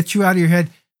just gets you out of your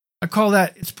head, I call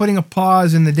that, it's putting a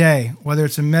pause in the day, whether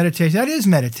it's a meditation. That is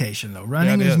meditation though.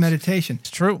 Running is meditation.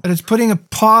 It's true. But it's putting a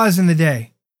pause in the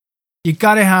day. You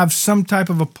got to have some type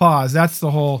of a pause. That's the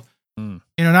whole, and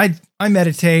I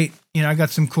meditate, I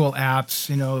got some cool apps,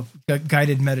 got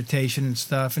guided meditation and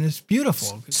stuff. And it's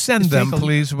beautiful. Send them,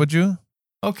 please, would you?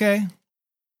 Okay.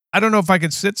 I don't know if I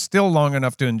could sit still long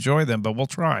enough to enjoy them, but we'll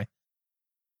try.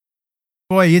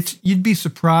 Boy, you'd be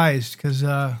surprised because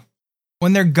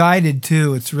when they're guided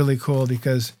too, it's really cool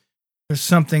because there's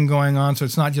something going on. So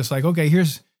it's not just like, okay,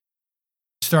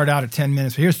 start out at 10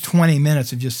 minutes, but here's 20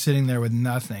 minutes of just sitting there with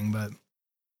nothing.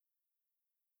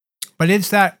 But it's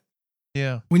that,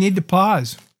 we need to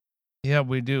pause. Yeah,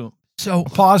 we do. So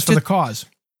pause for the cause.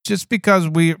 Just because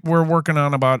we're working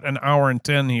on about an hour and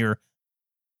 10 here,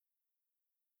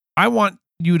 I want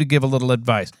you to give a little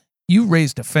advice. You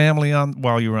raised a family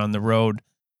while you were on the road.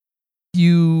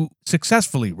 You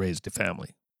successfully raised a family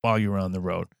while you were on the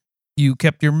road. You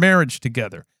kept your marriage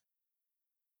together.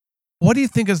 What do you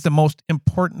think is the most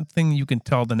important thing you can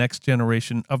tell the next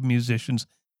generation of musicians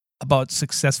about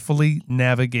successfully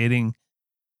navigating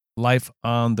life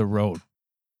on the road?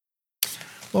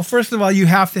 Well, first of all, you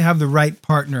have to have the right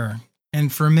partner.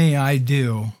 And for me, I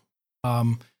do.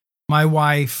 My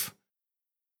wife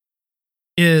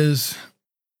is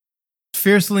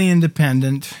fiercely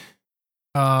independent.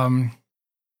 But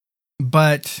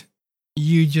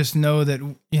you just know that,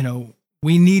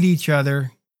 we need each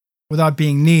other without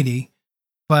being needy,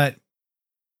 but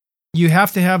you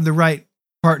have to have the right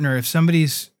partner. If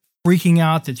somebody's freaking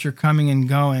out that you're coming and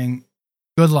going,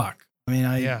 good luck. I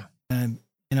mean,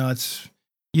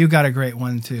 you got a great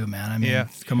one too, man. I mean,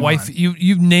 come on.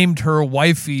 You named her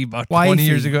wifey about 20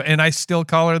 years ago, and I still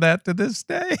call her that to this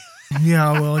day.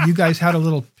 Yeah, well, you guys had a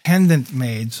little pendant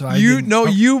made, so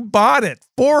you bought it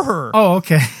for her. Oh,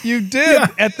 okay. You did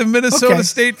at the Minnesota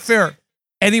State Fair.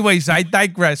 Anyways, I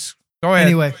digress. Go ahead.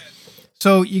 Anyway,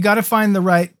 so you got to find the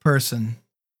right person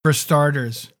for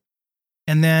starters,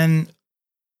 and then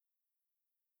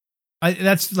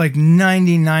that's like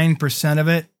 99% of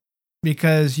it.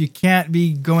 Because you can't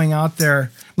be going out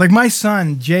there. Like my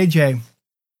son, JJ,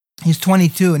 he's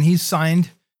 22 and he's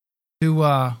signed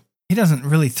to, he doesn't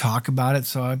really talk about it,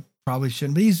 so I probably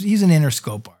shouldn't. But he's an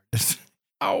Interscope artist.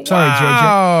 Oh, Sorry,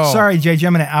 wow. JJ. Sorry, JJ.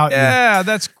 I'm going to out you. Yeah,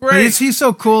 that's But great. he's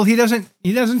so cool. He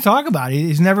doesn't talk about it.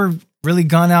 He's never really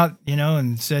gone out,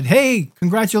 and said, "Hey,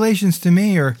 congratulations to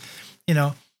me," or,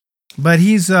 But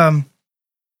he's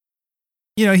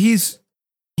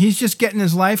he's just getting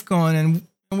his life going, and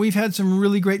we've had some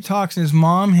really great talks, and his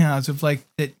mom has, of like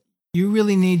that. You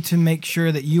really need to make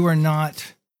sure that you are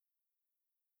not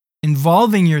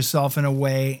involving yourself in a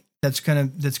way that's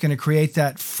gonna create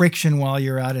that friction while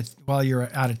you're out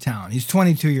of town. He's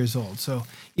 22 years old, so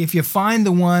if you find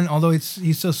the one, although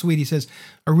he's so sweet, he says,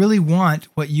 "I really want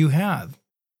what you have,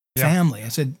 family." I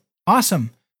said, "Awesome,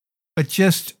 but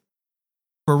just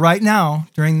for right now,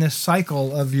 during this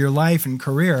cycle of your life and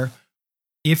career,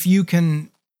 if you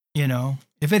can,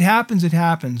 if it happens, it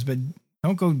happens, but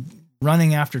don't go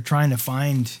running after trying to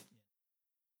find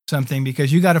something,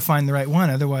 because you got to find the right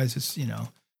one, otherwise it's."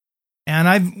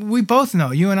 And we both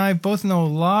know, you and I both know a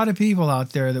lot of people out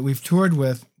there that we've toured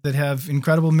with that have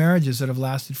incredible marriages that have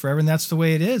lasted forever, and that's the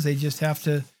way it is. They just have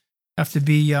to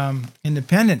be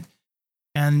independent.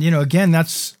 And again,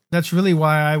 that's really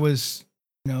why I was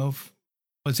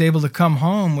able to come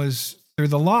home, was through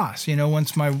the loss.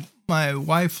 Once my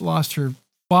wife lost her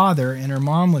father and her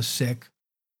mom was sick,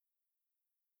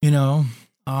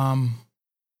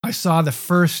 I saw the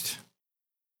first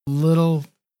little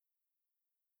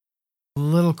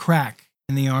crack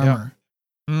in the armor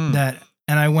and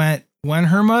I went, when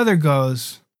her mother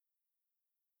goes,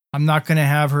 I'm not going to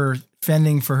have her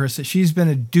fending for her. So she's been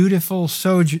a dutiful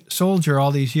soldier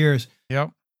all these years.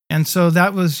 Yep. And so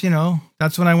that was,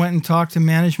 that's when I went and talked to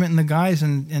management and the guys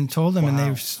and told them, and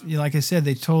they, like I said,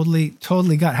 they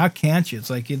totally got, how can't you? It's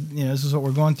like, this is what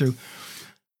we're going through.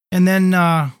 And then,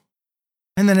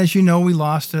 as you know, we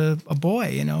lost a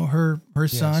boy, her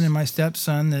son and my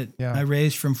stepson that I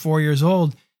raised from 4 years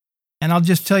old. And I'll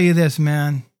just tell you this,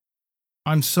 man,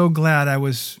 I'm so glad I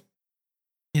was,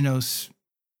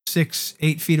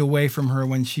 6-8 feet away from her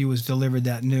when she was delivered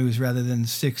that news, rather than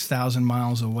 6,000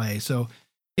 miles away. So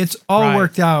it's all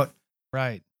worked out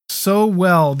so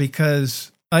well,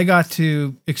 because I got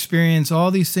to experience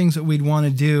all these things that we'd want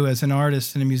to do as an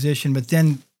artist and a musician, but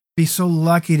then be so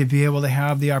lucky to be able to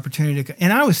have the opportunity to.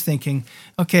 And I was thinking,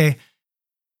 okay,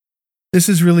 this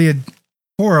is really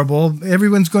horrible.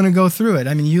 Everyone's going to go through it.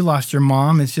 I mean, you lost your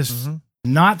mom. It's just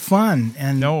not fun.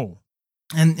 And no.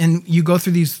 And you go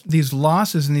through these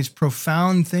losses and these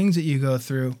profound things that you go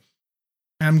through.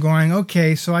 And I'm going,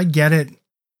 okay, so I get it.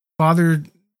 Father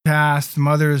passed,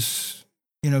 mother's,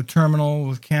 terminal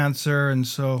with cancer. And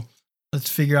so let's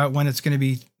figure out when it's going to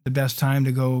be the best time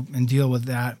to go and deal with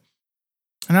that.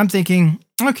 And I'm thinking,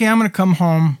 okay, I'm going to come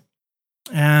home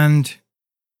and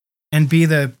be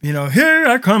the, here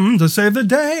I come to save the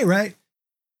day, right?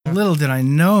 Little did I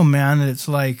know, man, that it's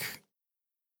like,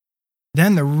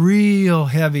 then the real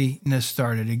heaviness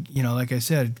started. Like I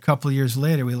said, a couple of years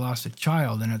later, we lost a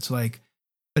child, and it's like,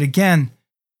 but again,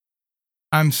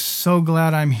 I'm so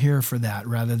glad I'm here for that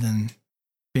rather than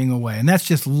being away. And that's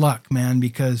just luck, man,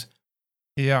 because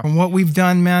from what we've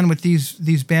done, man, with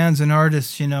these bands and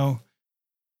artists, not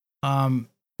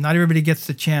everybody gets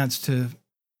the chance to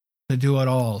do it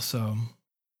all. So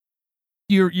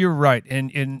you're right,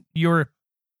 and your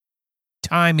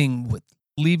timing with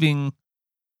leaving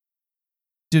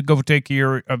to go take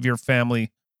care of your family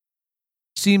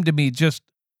seemed to me just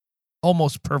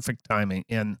almost perfect timing.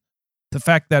 And the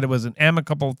fact that it was an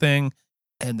amicable thing,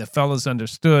 and the fellas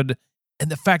understood, and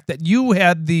the fact that you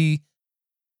had the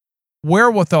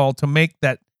wherewithal to make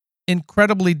that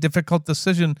incredibly difficult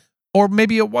decision. Or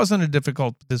maybe it wasn't a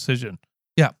difficult decision.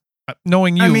 Yeah.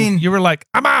 Knowing you, you were like,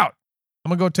 I'm out. I'm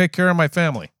going to go take care of my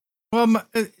family. Well,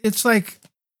 it's like,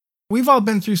 we've all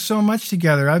been through so much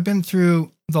together. I've been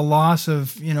through the loss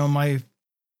of, my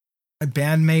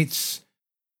bandmates'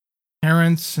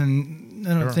 parents, and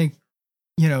I don't think,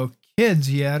 kids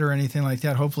yet or anything like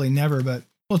that. Hopefully never. But,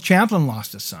 Champlin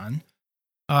lost a son.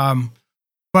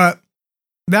 But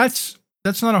that's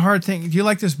not a hard thing. Do you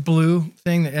like this blue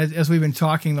thing that, as we've been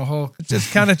talking the whole... It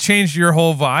just kind of changed your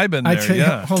whole vibe in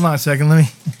there, Hold on a second, let me...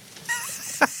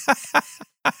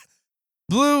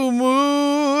 Blue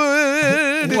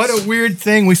moon. What a weird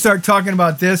thing. We start talking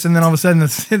about this, and then all of a sudden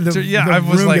I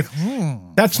was like,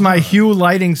 that's my Hue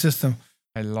lighting system.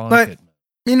 I like it.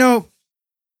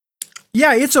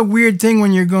 It's a weird thing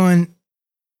when you're going,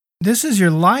 this is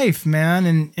your life,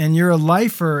 man, and you're a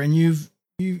lifer, and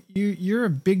you're a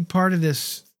big part of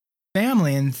this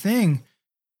family and thing.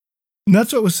 And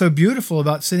that's what was so beautiful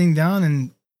about sitting down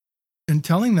and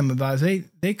telling them about it.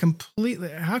 They completely,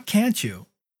 how can't you?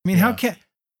 I mean, how can,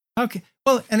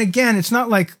 well, and again, it's not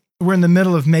like we're in the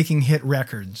middle of making hit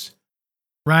records,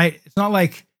 right? It's not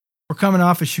like we're coming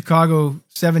off of Chicago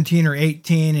 17 or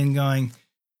 18 and going,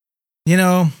 you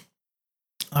know,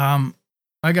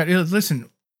 listen,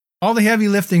 all the heavy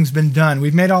lifting's been done.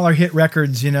 We've made all our hit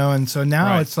records, you know, and so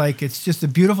now it's like, it's just a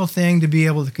beautiful thing to be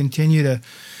able to continue to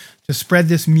spread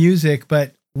this music.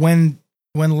 But when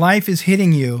life is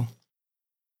hitting you,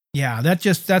 yeah,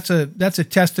 that's a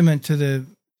testament to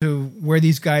where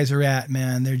these guys are at,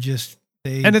 man.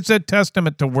 And it's a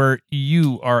testament to where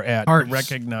you are at, to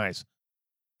recognize.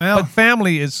 But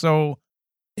family is so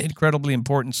incredibly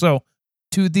important. So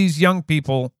to these young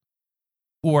people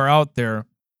who are out there,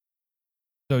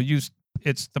 so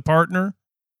it's the partner,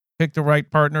 pick the right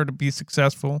partner to be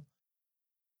successful.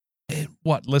 And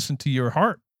listen to your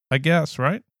heart, I guess,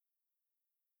 right?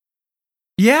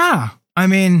 Yeah. I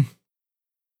mean,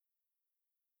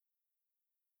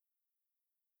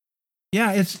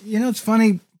 yeah, it's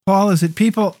funny, Paul, is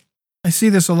that I see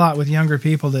this a lot with younger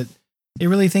people, that they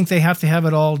really think they have to have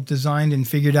it all designed and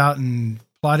figured out and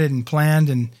plotted and planned.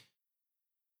 And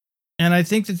I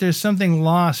think that there's something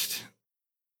lost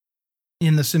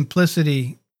in the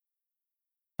simplicity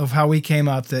of how we came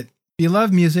up, that if you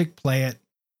love music, play it.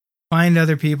 Find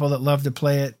other people that love to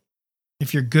play it.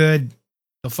 If you're good,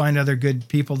 you'll find other good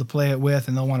people to play it with,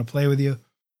 and they'll want to play with you.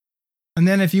 And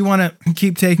then if you want to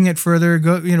keep taking it further,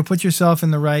 go, put yourself in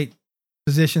the right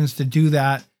positions to do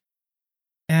that,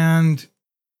 and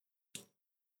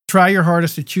try your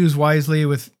hardest to choose wisely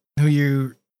with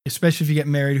especially if you get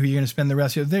married, who you're going to spend the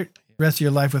rest of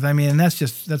your life with. I mean, and that's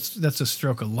a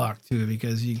stroke of luck too,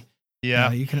 because you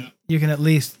can at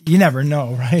least, you never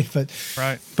know, right? But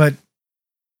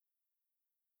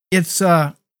it's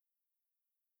but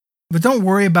don't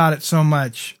worry about it so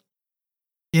much,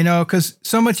 because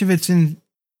so much of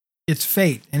it's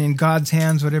fate and in God's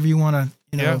hands, whatever you want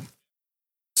to,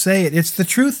 say it. It's the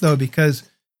truth though, because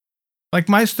like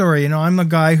my story, I'm a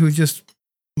guy who just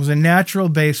was a natural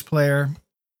bass player,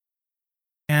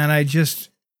 and I just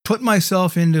put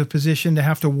myself into a position to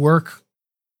have to work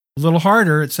a little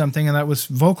harder at something, and that was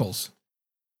vocals.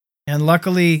 And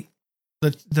luckily,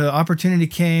 the opportunity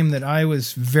came that I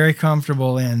was very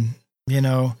comfortable in,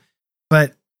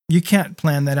 but you can't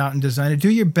plan that out and design it. Do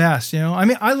your best, I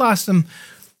mean, I lost some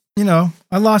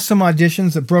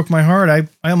auditions that broke my heart. I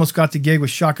almost got the gig with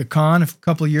Shaka Khan a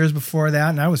couple of years before that,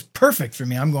 and that was perfect for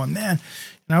me. I'm going, man,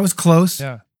 and I was close.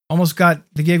 Yeah. Almost got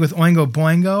the gig with Oingo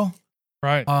Boingo.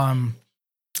 Right.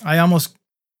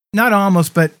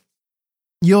 But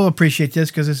you'll appreciate this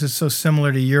because this is so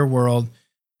similar to your world.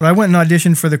 But I went and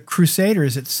auditioned for the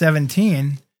Crusaders at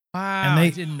 17. Wow, and I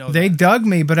didn't know they that. dug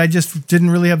me, but I just didn't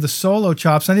really have the solo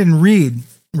chops. I didn't read,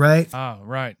 right? Oh,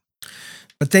 right.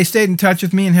 But they stayed in touch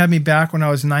with me and had me back when I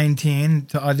was 19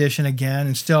 to audition again.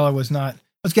 And still, I was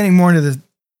getting more into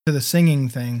the singing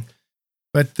thing.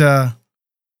 But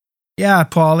yeah,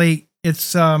 Paulie,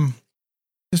 it's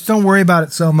just don't worry about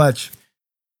it so much.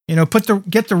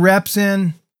 Get the reps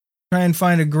in, try and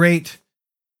find a great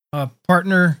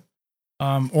partner,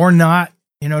 or not.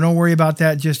 Don't worry about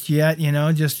that just yet.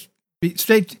 Just be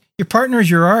straight. Your partner is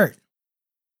your art.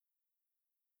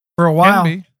 For a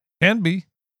while, can be.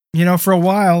 For a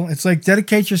while, it's like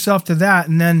dedicate yourself to that,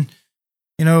 and then,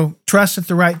 trust that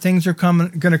the right things are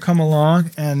going to come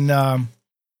along. And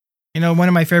one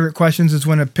of my favorite questions is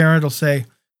when a parent will say,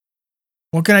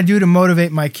 "What can I do to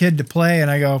motivate my kid to play?"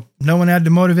 And I go, "No one had to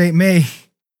motivate me."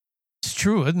 It's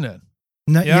true, isn't it?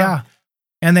 Yeah.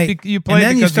 And you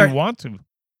play because you want to.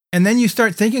 And then you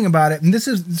start thinking about it. And this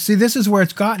is where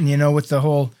it's gotten, with the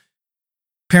whole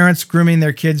parents grooming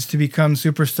their kids to become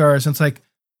superstars. And it's like,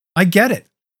 I get it.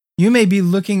 You may be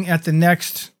looking at the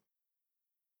next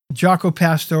Jaco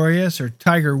Pastorius or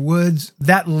Tiger Woods,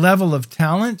 that level of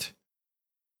talent,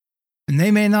 and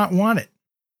they may not want it.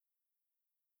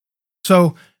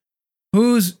 So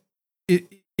is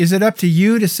it up to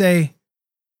you to say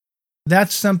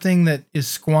that's something that is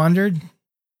squandered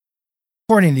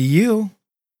according to you?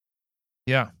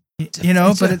 Yeah.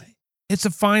 It's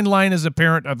a fine line as a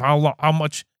parent of how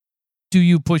much do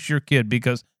you push your kid,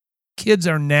 because kids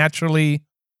are naturally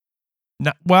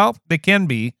they can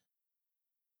be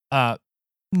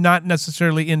not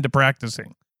necessarily into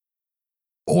practicing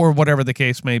or whatever the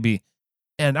case may be.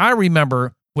 And I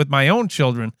remember with my own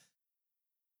children,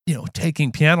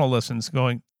 taking piano lessons,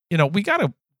 going, we got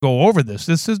to go over this.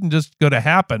 This isn't just going to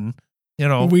happen.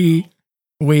 We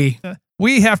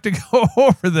have to go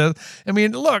over this. I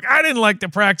mean, look, I didn't like to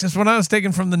practice when I was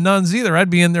taken from the nuns either. I'd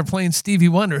be in there playing Stevie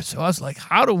Wonder. So I was like,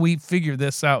 how do we figure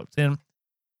this out? And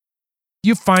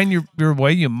you find your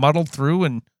way, you muddle through,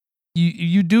 and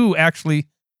you do actually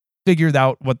figure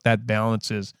out what that balance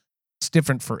is. It's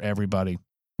different for everybody.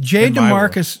 Jay in my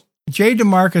world.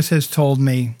 DeMarcus has told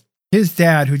me his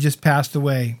dad, who just passed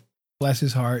away, bless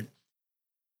his heart,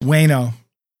 Wayno.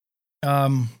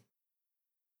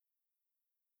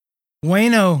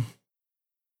 Wayno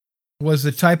was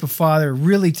the type of father,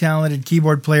 really talented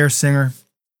keyboard player, singer,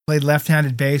 played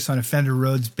left-handed bass on a Fender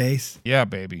Rhodes bass. Yeah,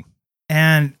 baby.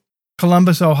 And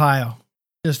Columbus, Ohio,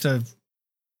 just a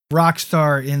rock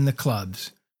star in the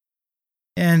clubs.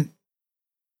 And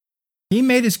he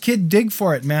made his kid dig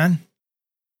for it, man.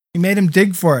 He made him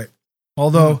dig for it.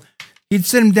 Although he'd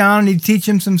sit him down and he'd teach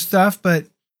him some stuff, but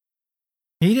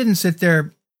he didn't sit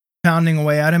there pounding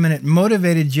away at him, and it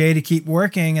motivated Jay to keep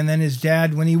working. And then his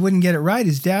dad, when he wouldn't get it right,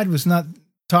 his dad was not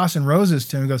tossing roses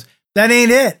to him. He goes, "That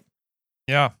ain't it."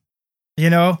 Yeah. You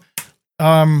know,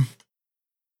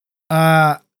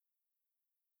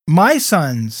 my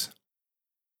sons,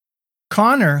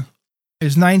 Connor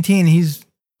is 19. He's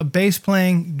a bass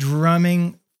playing,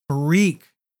 drumming freak.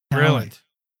 Really? Talent.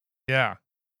 Yeah.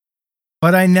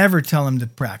 But I never tell him to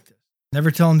practice, never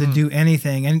tell him to do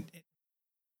anything. And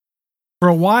for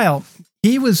a while,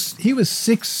 he was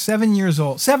 7 years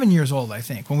old, I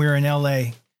think, when we were in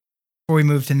LA before we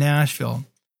moved to Nashville.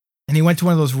 And he went to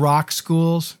one of those rock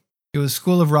schools. It was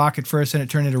School of Rock at first, and it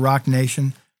turned into Rock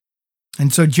Nation.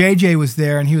 And so JJ was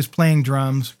there, and he was playing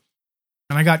drums.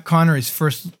 And I got Connor his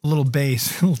first little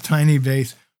bass, little tiny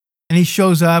bass. And he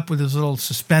shows up with his little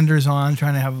suspenders on,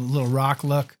 trying to have a little rock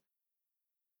look.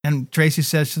 And Tracy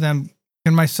says to them,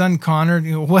 "Can my son Connor?"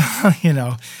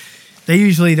 Well, they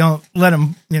usually don't let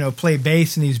him, play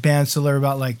bass in these bands till they're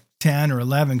about like 10 or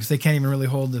 11 because they can't even really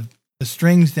hold the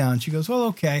strings down. She goes, "Well,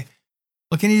 okay.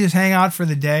 Well, can you just hang out for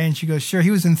the day?" And she goes, "Sure."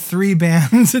 He was in 3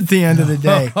 bands at the end of the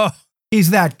day. He's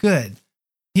that good.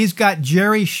 He's got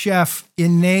Jerry Sheff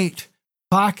innate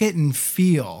pocket and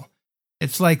feel.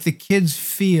 It's like the kid's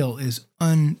feel is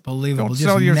unbelievable. Don't just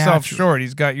sell yourself natural. short.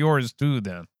 He's got yours too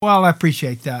then. Well, I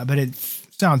appreciate that, but it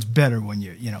sounds better when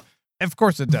you know. Of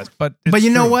course it does, but But you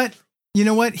know true. what? You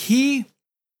know what? He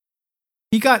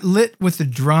got lit with the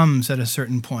drums at a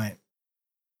certain point.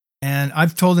 And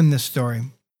I've told him this story.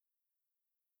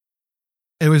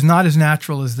 It was not as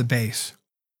natural as the bass.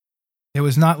 It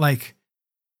was not like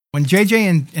when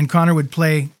JJ and Connor would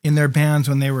play in their bands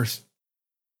when they were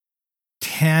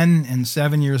 10 and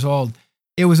 7 years old.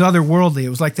 It was otherworldly. It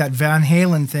was like that Van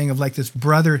Halen thing of like this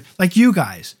brother, like you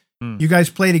guys. You guys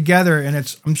play together, and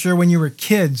I'm sure when you were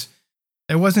kids,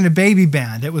 it wasn't a baby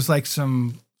band. It was like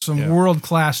some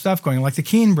world-class stuff going on, like the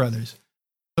Keane brothers.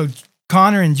 So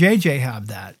Connor and JJ have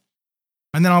that.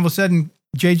 And then all of a sudden,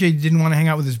 JJ didn't want to hang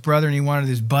out with his brother, and he wanted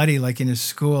his buddy, like in his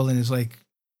school, and his like,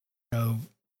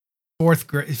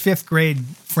 5th grade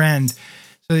friend.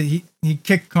 So he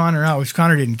kicked Connor out, which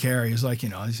Connor didn't care. He was like,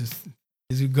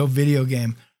 he's a go video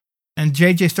game. And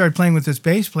JJ started playing with this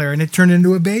bass player, and it turned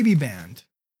into a baby band.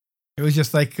 It was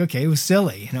just like, okay, it was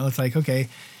silly. It's like, okay,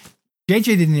 JJ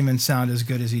didn't even sound as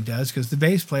good as he does because the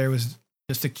bass player was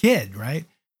just a kid, right?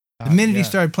 The minute he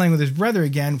started playing with his brother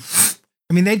again,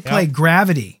 they'd play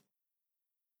Gravity.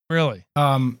 Really?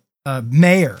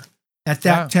 Mayer at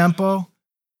that tempo,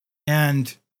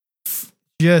 and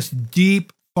just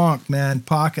deep funk, man,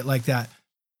 pocket like that.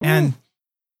 Ooh. And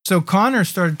so Connor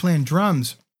started playing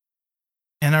drums,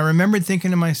 and I remembered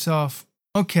thinking to myself,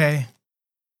 okay,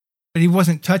 but he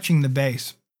wasn't touching the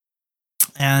bass.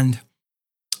 And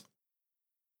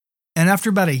after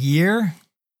about a year,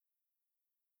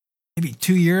 maybe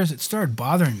 2 years, it started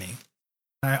bothering me.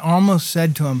 I almost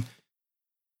said to him,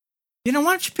 why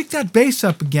don't you pick that bass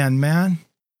up again, man?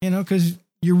 Because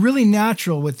you're really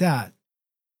natural with that.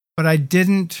 But I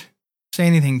didn't say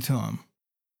anything to him.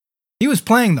 He was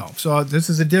playing though. So this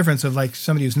is a difference of like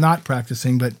somebody who's not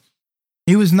practicing, but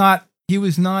he was not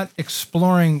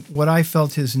exploring what I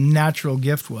felt his natural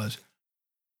gift was.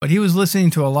 But he was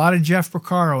listening to a lot of Jeff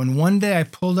Porcaro. And one day I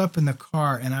pulled up in the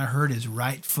car and I heard his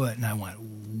right foot and I went,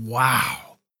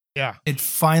 wow. Yeah. It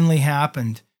finally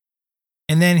happened.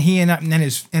 And then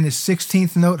his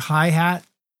 16th note hi-hat,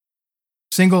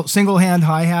 single hand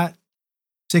hi-hat,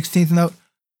 16th note.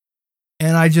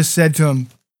 And I just said to him,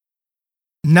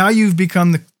 now you've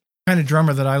become the kind of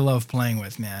drummer that I love playing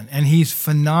with, man. And he's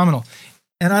phenomenal.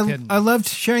 And I loved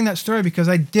sharing that story because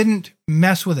I didn't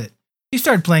mess with it. He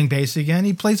started playing bass again.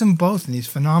 He plays them both and he's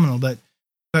phenomenal. But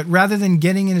rather than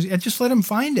getting in I just let him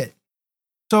find it.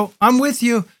 So I'm with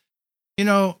you.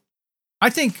 I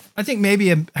think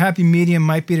maybe a happy medium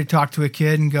might be to talk to a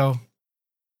kid and go,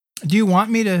 do you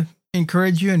want me to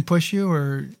encourage you and push you,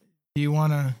 or do you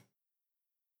want to?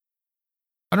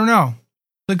 I don't know.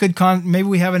 It's a good maybe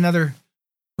we have another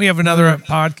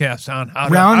podcast on how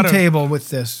round table with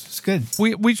this. It's good.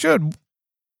 We should.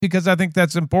 because I think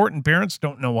that's important. Parents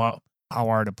don't know how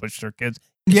hard to push their kids,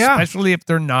 Yeah. especially if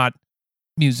they're not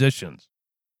musicians.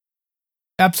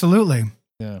 Absolutely.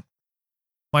 Yeah.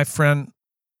 My friend,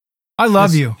 I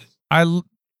love This- you.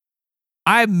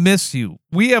 I miss you.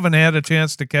 We haven't had a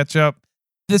chance to catch up.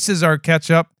 This is our catch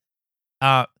up.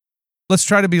 Let's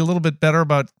try to be a little bit better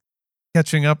about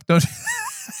catching up. Don't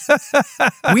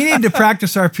We need to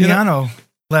practice our piano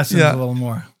lessons Yeah. a little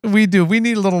more. we do. We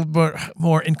need a little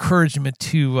more encouragement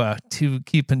to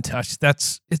keep in touch.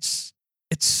 It's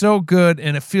so good,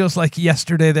 and it feels like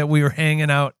yesterday that we were hanging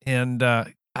out. And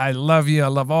I love you. I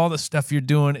love all the stuff you're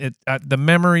doing. The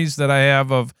memories that I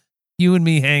have of you and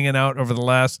me hanging out over the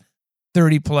last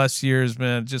 30 plus years,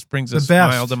 man, just brings a The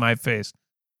smile best. to my face.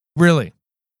 Really,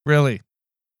 really.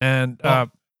 And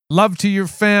Well- love to your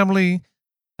family.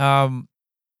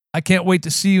 I can't wait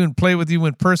to see you and play with you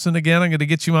in person again. I'm going to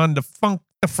get you on the Funk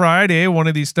the Friday one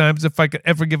of these times if I could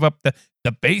ever give up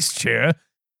the bass chair.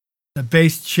 The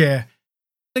bass chair.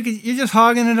 Look, you're just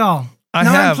hogging it all. I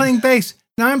now have. I'm playing bass.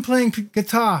 Now I'm playing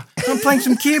guitar. I'm playing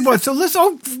some keyboards. So listen.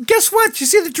 Oh, guess what? You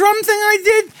see the drum thing I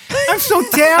did? I'm so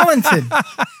talented.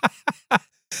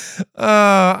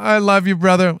 I love you,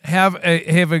 brother. Have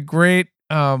a great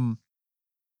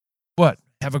what?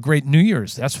 Have a great New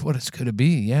Year's. That's what it's going to be.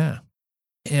 Yeah.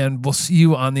 And we'll see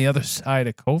you on the other side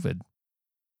of COVID.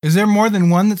 Is there more than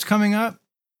one that's coming up?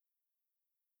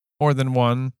 More than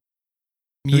one.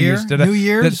 New Year? Year's. Did I- New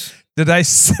Year's? Did I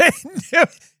say?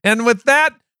 And with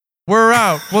that, we're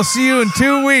out. We'll see you in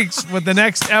 2 weeks with the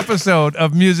next episode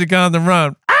of Music on the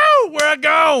Run. Ow, we're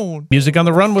gone. Music on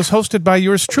the Run was hosted by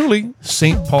yours truly,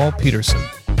 St. Paul Peterson.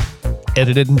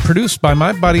 Edited and produced by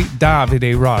my buddy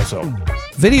Davide Razzo.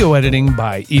 Video editing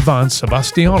by Ivan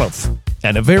Sebastianov.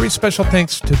 And a very special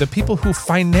thanks to the people who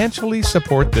financially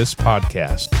support this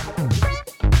podcast.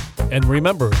 And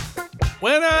remember,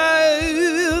 when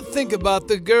I think about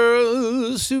the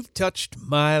girls who've touched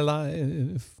my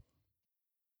life,